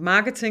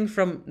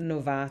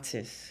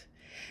Novartis.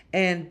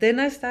 And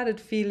then I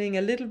started feeling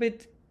a little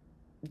bit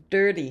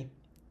dirty.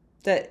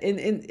 That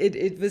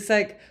it was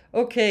like,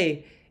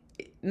 okay,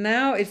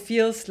 now it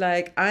feels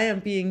like I am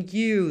being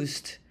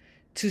used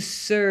to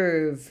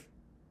serve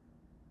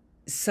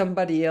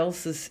somebody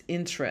else's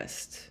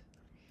interest.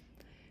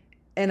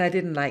 And I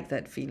didn't like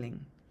that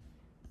feeling.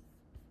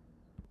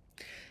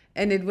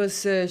 And it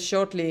was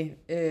shortly,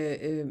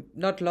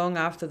 not long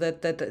after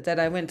that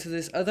I went to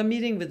this other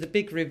meeting with the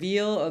big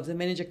reveal of the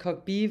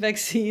meningococcal B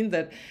vaccine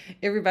that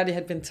everybody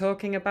had been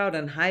talking about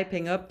and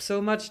hyping up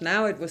so much.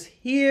 Now it was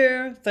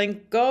here.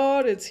 Thank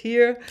God it's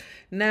here.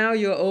 Now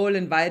you're all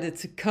invited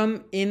to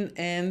come in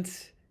and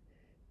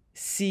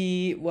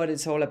see what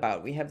it's all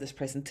about. We have this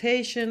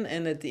presentation,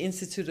 and at the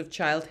Institute of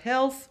Child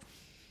Health,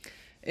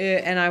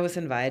 and I was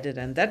invited,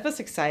 and that was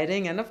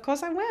exciting. And of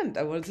course I went.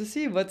 I wanted to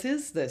see, what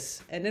is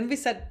this? And then we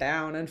sat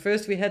down, and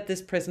first we had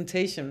this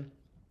presentation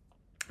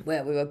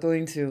where we were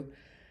going to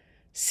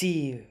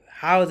see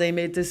how they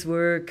made this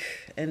work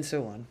and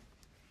so on.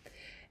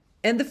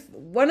 And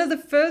one of the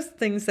first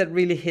things that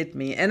really hit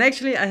me, and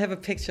actually I have a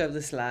picture of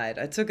the slide.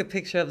 I took a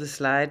picture of the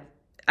slide.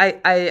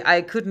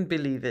 I couldn't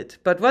believe it.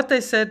 But what they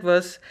said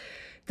was,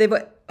 they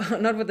were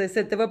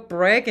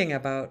bragging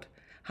about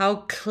how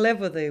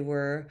clever they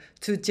were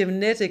to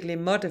genetically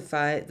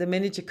modify the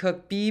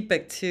meningococcal B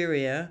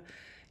bacteria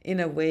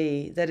in a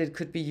way that it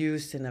could be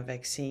used in a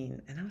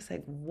vaccine. And I was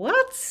like,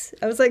 what?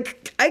 I was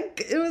like, I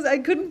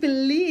couldn't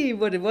believe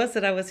what it was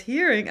that I was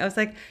hearing. I was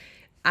like,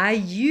 are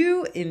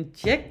you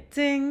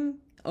injecting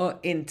or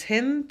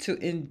intend to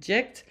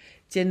inject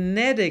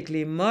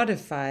genetically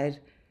modified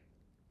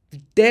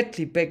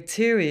deadly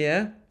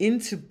bacteria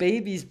into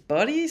babies'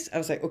 bodies? I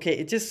was like, okay,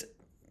 it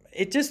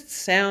just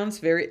sounds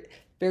very,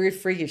 very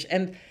freakish.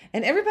 And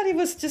everybody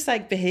was just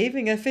like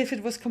behaving as if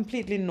it was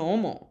completely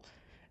normal.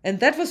 And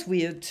that was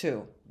weird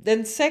too.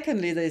 Then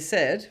secondly, they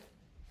said,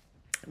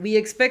 we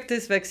expect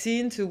this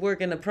vaccine to work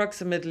in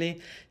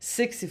approximately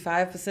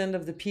 65%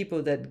 of the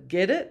people that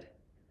get it.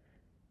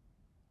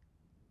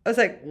 I was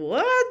like,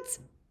 what?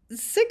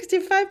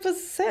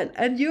 65%?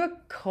 And you're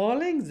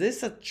calling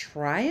this a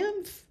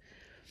triumph?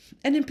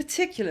 And in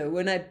particular,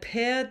 when I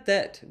paired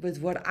that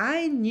with what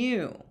I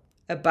knew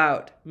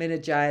about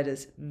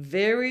meningitis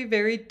very,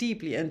 very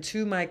deeply and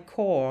to my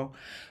core,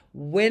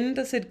 when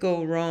does it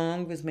go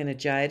wrong with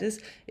meningitis?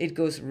 It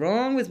goes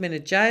wrong with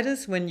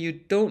meningitis when you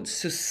don't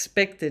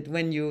suspect it,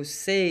 when you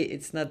say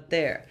it's not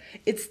there.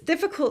 It's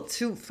difficult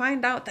to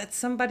find out that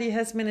somebody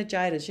has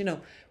meningitis. You know,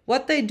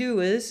 what they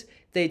do is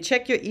they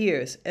check your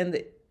ears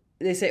and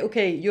they say,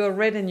 okay, you're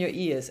red in your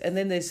ears. And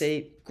then they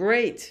say,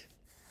 great.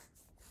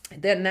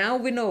 Then now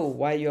we know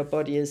why your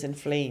body is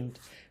inflamed.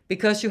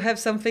 Because you have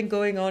something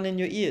going on in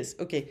your ears.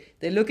 Okay,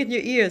 they look in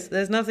your ears.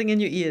 There's nothing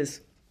in your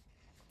ears.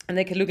 And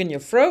they can look in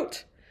your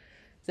throat.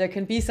 There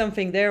can be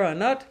something there or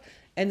not.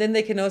 And then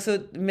they can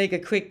also make a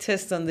quick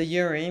test on the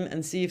urine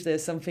and see if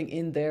there's something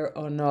in there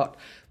or not.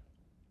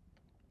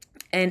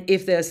 And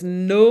if there's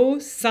no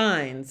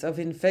signs of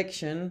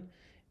infection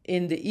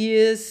in the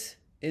ears,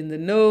 in the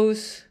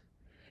nose,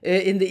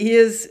 in the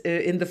ears,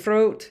 in the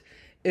throat,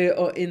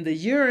 or in the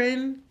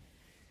urine,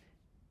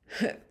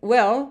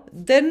 well,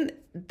 then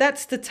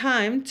that's the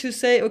time to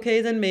say,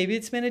 okay, then maybe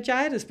it's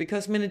meningitis,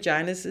 because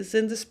meningitis is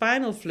in the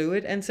spinal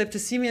fluid and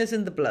septicemia is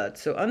in the blood.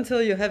 So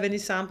until you have any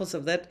samples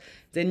of that,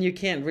 then you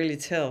can't really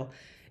tell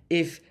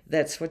if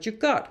that's what you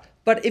got.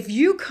 But if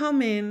you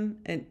come in,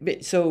 and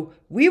so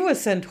we were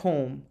sent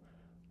home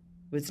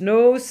with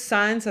no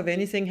signs of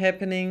anything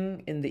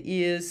happening in the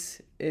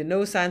ears,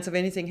 no signs of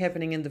anything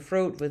happening in the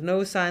throat, with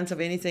no signs of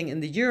anything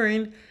in the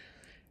urine,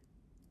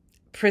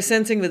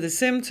 presenting with the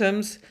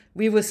symptoms,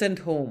 we were sent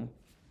home.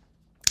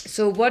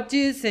 So what do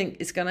you think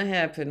is going to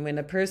happen when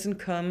a person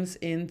comes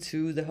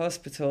into the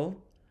hospital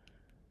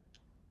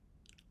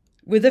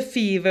with a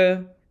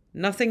fever,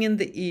 nothing in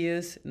the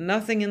ears,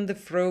 nothing in the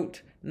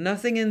throat,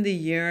 nothing in the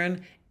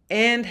urine,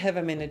 and have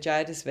a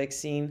meningitis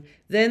vaccine?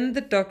 Then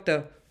the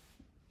doctor,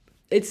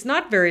 it's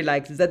not very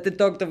likely that the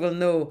doctor will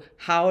know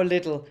how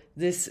little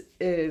this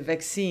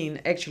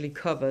vaccine actually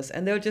covers.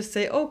 And they'll just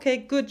say, okay,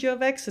 good, you're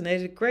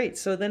vaccinated, great.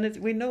 So then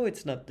we know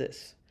it's not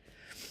this.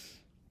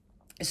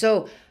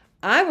 So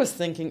I was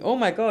thinking, oh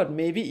my God,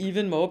 maybe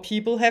even more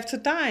people have to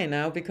die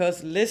now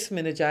because less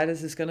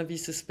meningitis is going to be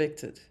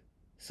suspected.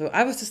 So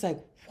I was just like,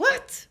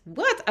 what?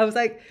 I was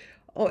like,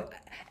 oh,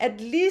 at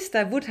least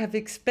I would have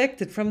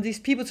expected from these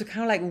people to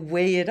kind of like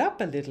weigh it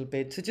up a little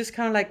bit, to just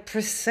kind of like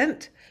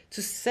present,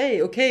 to say,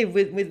 okay,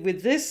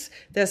 with this,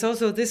 there's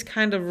also this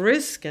kind of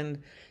risk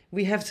and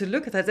we have to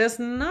look at that. There's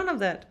none of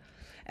that.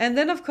 And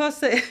then, of course,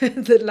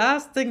 the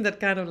last thing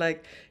that kind of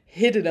like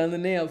hit it on the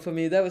nail for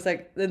me, that was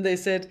like, then they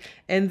said,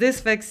 and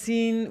this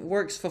vaccine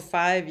works for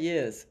 5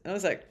 years. I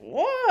was like,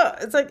 what?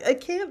 It's like, I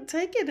can't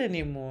take it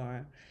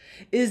anymore.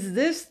 Is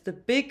this the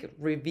big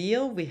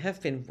reveal we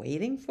have been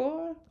waiting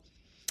for?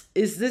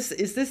 Is this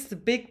the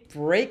big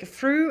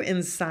breakthrough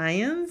in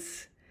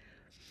science?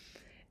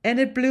 And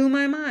it blew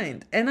my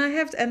mind.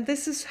 And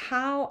this is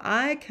how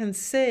I can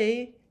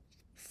say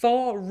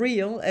for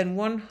real and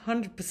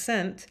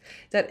 100%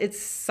 that it's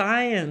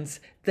science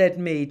that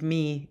made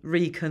me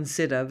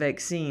reconsider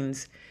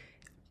vaccines.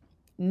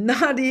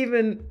 Not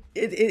even,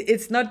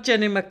 it's not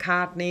Jenny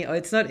McCartney, or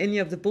it's not any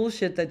of the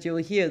bullshit that you'll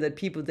hear that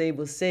they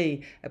will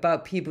say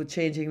about people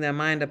changing their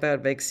mind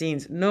about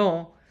vaccines.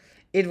 No,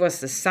 it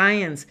was the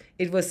science.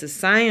 It was the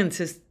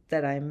scientists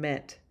that I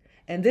met.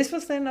 And this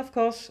was then, of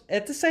course,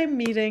 at the same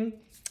meeting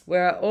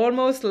where I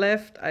almost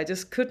left. I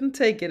just couldn't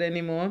take it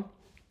anymore.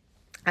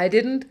 I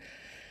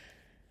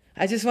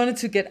just wanted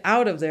to get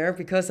out of there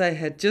because I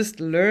had just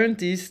learned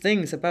these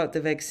things about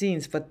the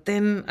vaccines. But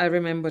then I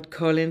remembered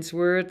Colin's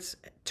words,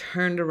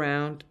 turned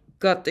around,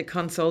 got the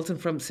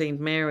consultant from St.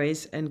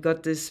 Mary's and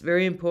got this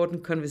very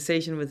important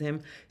conversation with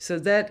him. So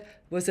that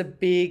was a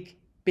big,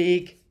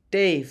 big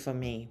day for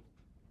me.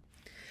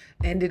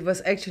 And it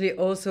was actually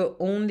also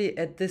only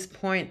at this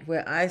point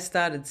where I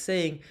started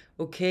saying,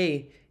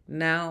 okay,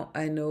 now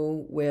I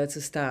know where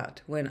to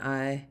start when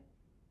I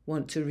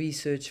want to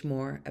research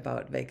more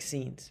about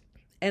vaccines.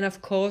 And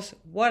of course,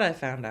 what I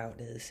found out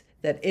is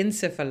that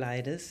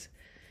encephalitis,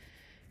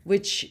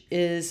 which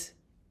is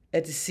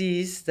a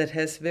disease that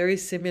has very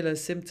similar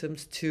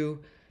symptoms to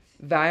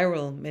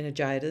viral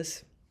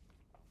meningitis,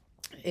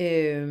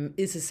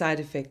 is a side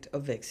effect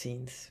of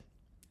vaccines.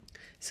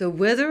 So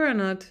whether or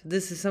not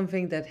this is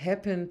something that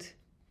happened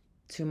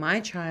to my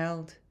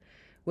child,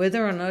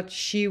 whether or not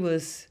she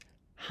was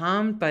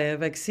harmed by a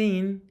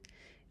vaccine,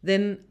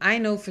 then I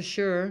know for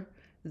sure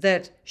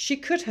that she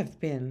could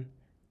have been.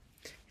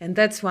 And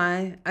that's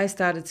why I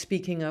started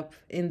speaking up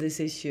in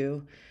this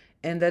issue.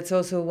 And that's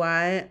also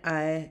why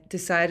I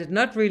decided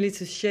not really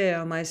to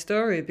share my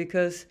story,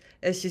 because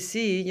as you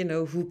see,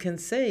 who can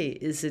say,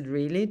 is it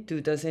really?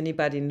 Does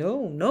anybody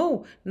know?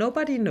 No,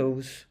 nobody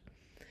knows.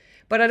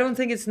 But I don't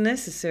think it's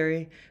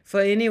necessary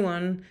for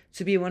anyone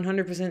to be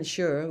 100%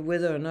 sure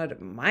whether or not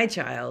my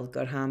child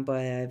got harmed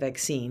by a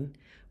vaccine.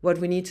 What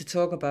we need to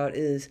talk about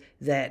is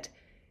that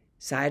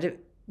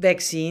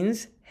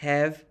vaccines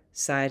have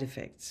side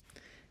effects.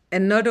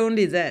 And not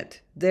only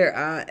that, there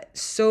are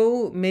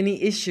so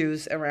many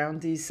issues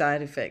around these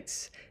side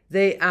effects.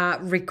 They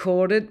are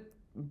recorded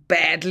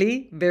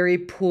badly, very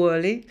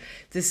poorly.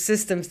 The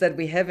systems that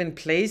we have in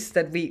place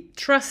that we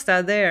trust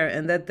are there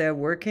and that they're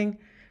working,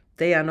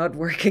 they are not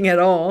working at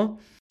all.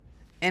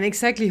 And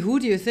exactly who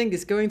do you think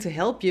is going to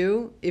help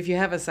you if you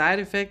have a side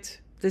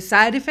effect? The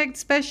side effect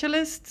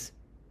specialists?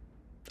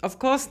 Of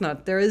course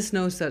not. There is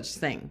no such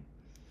thing.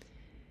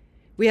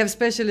 We have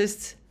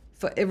specialists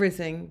for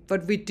everything,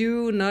 but we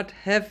do not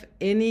have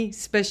any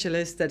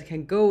specialist that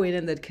can go in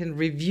and that can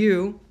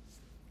review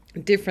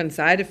different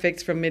side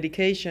effects from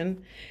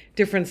medication,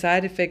 different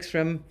side effects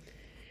from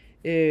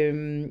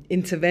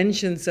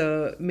interventions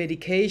or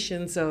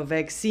medications or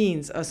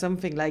vaccines or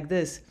something like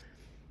this.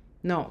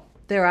 No,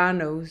 there are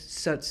no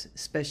such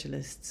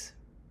specialists.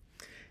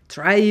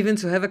 Try even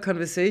to have a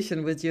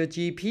conversation with your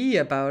GP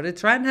about it.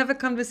 Try and have a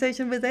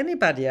conversation with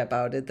anybody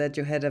about it, that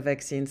you had a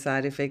vaccine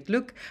side effect.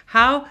 Look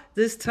how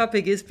this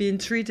topic is being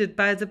treated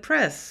by the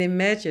press.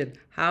 Imagine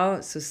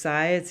how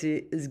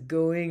society is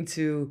going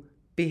to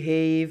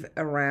behave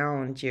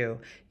around you.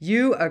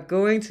 You are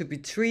going to be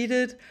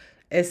treated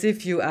as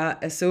if you are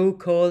a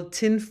so-called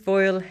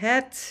tinfoil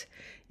hat.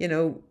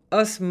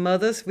 Us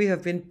mothers, we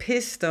have been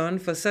pissed on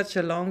for such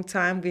a long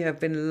time. We have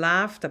been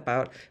laughed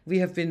about. We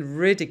have been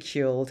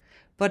ridiculed.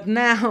 But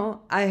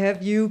now I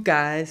have you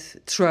guys,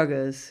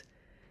 truckers.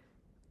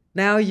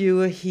 Now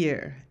you are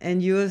here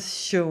and you are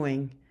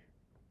showing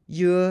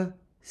your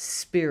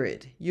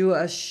spirit. You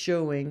are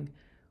showing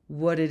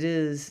what it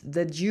is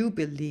that you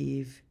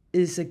believe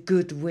is a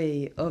good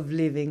way of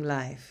living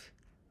life.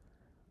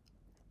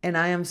 And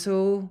I am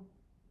so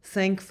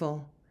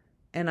thankful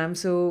and I'm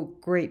so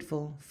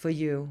grateful for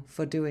you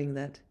for doing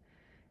that.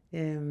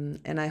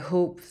 And I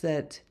hope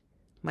that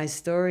my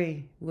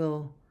story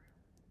will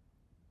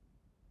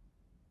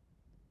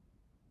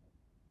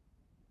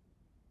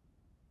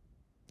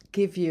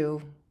give you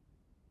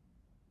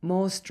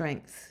more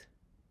strength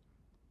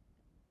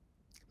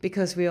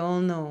because we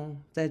all know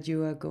that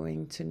you are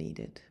going to need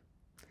it.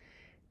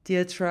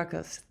 Dear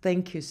truckers,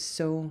 thank you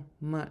so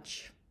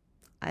much.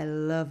 I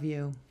love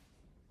you.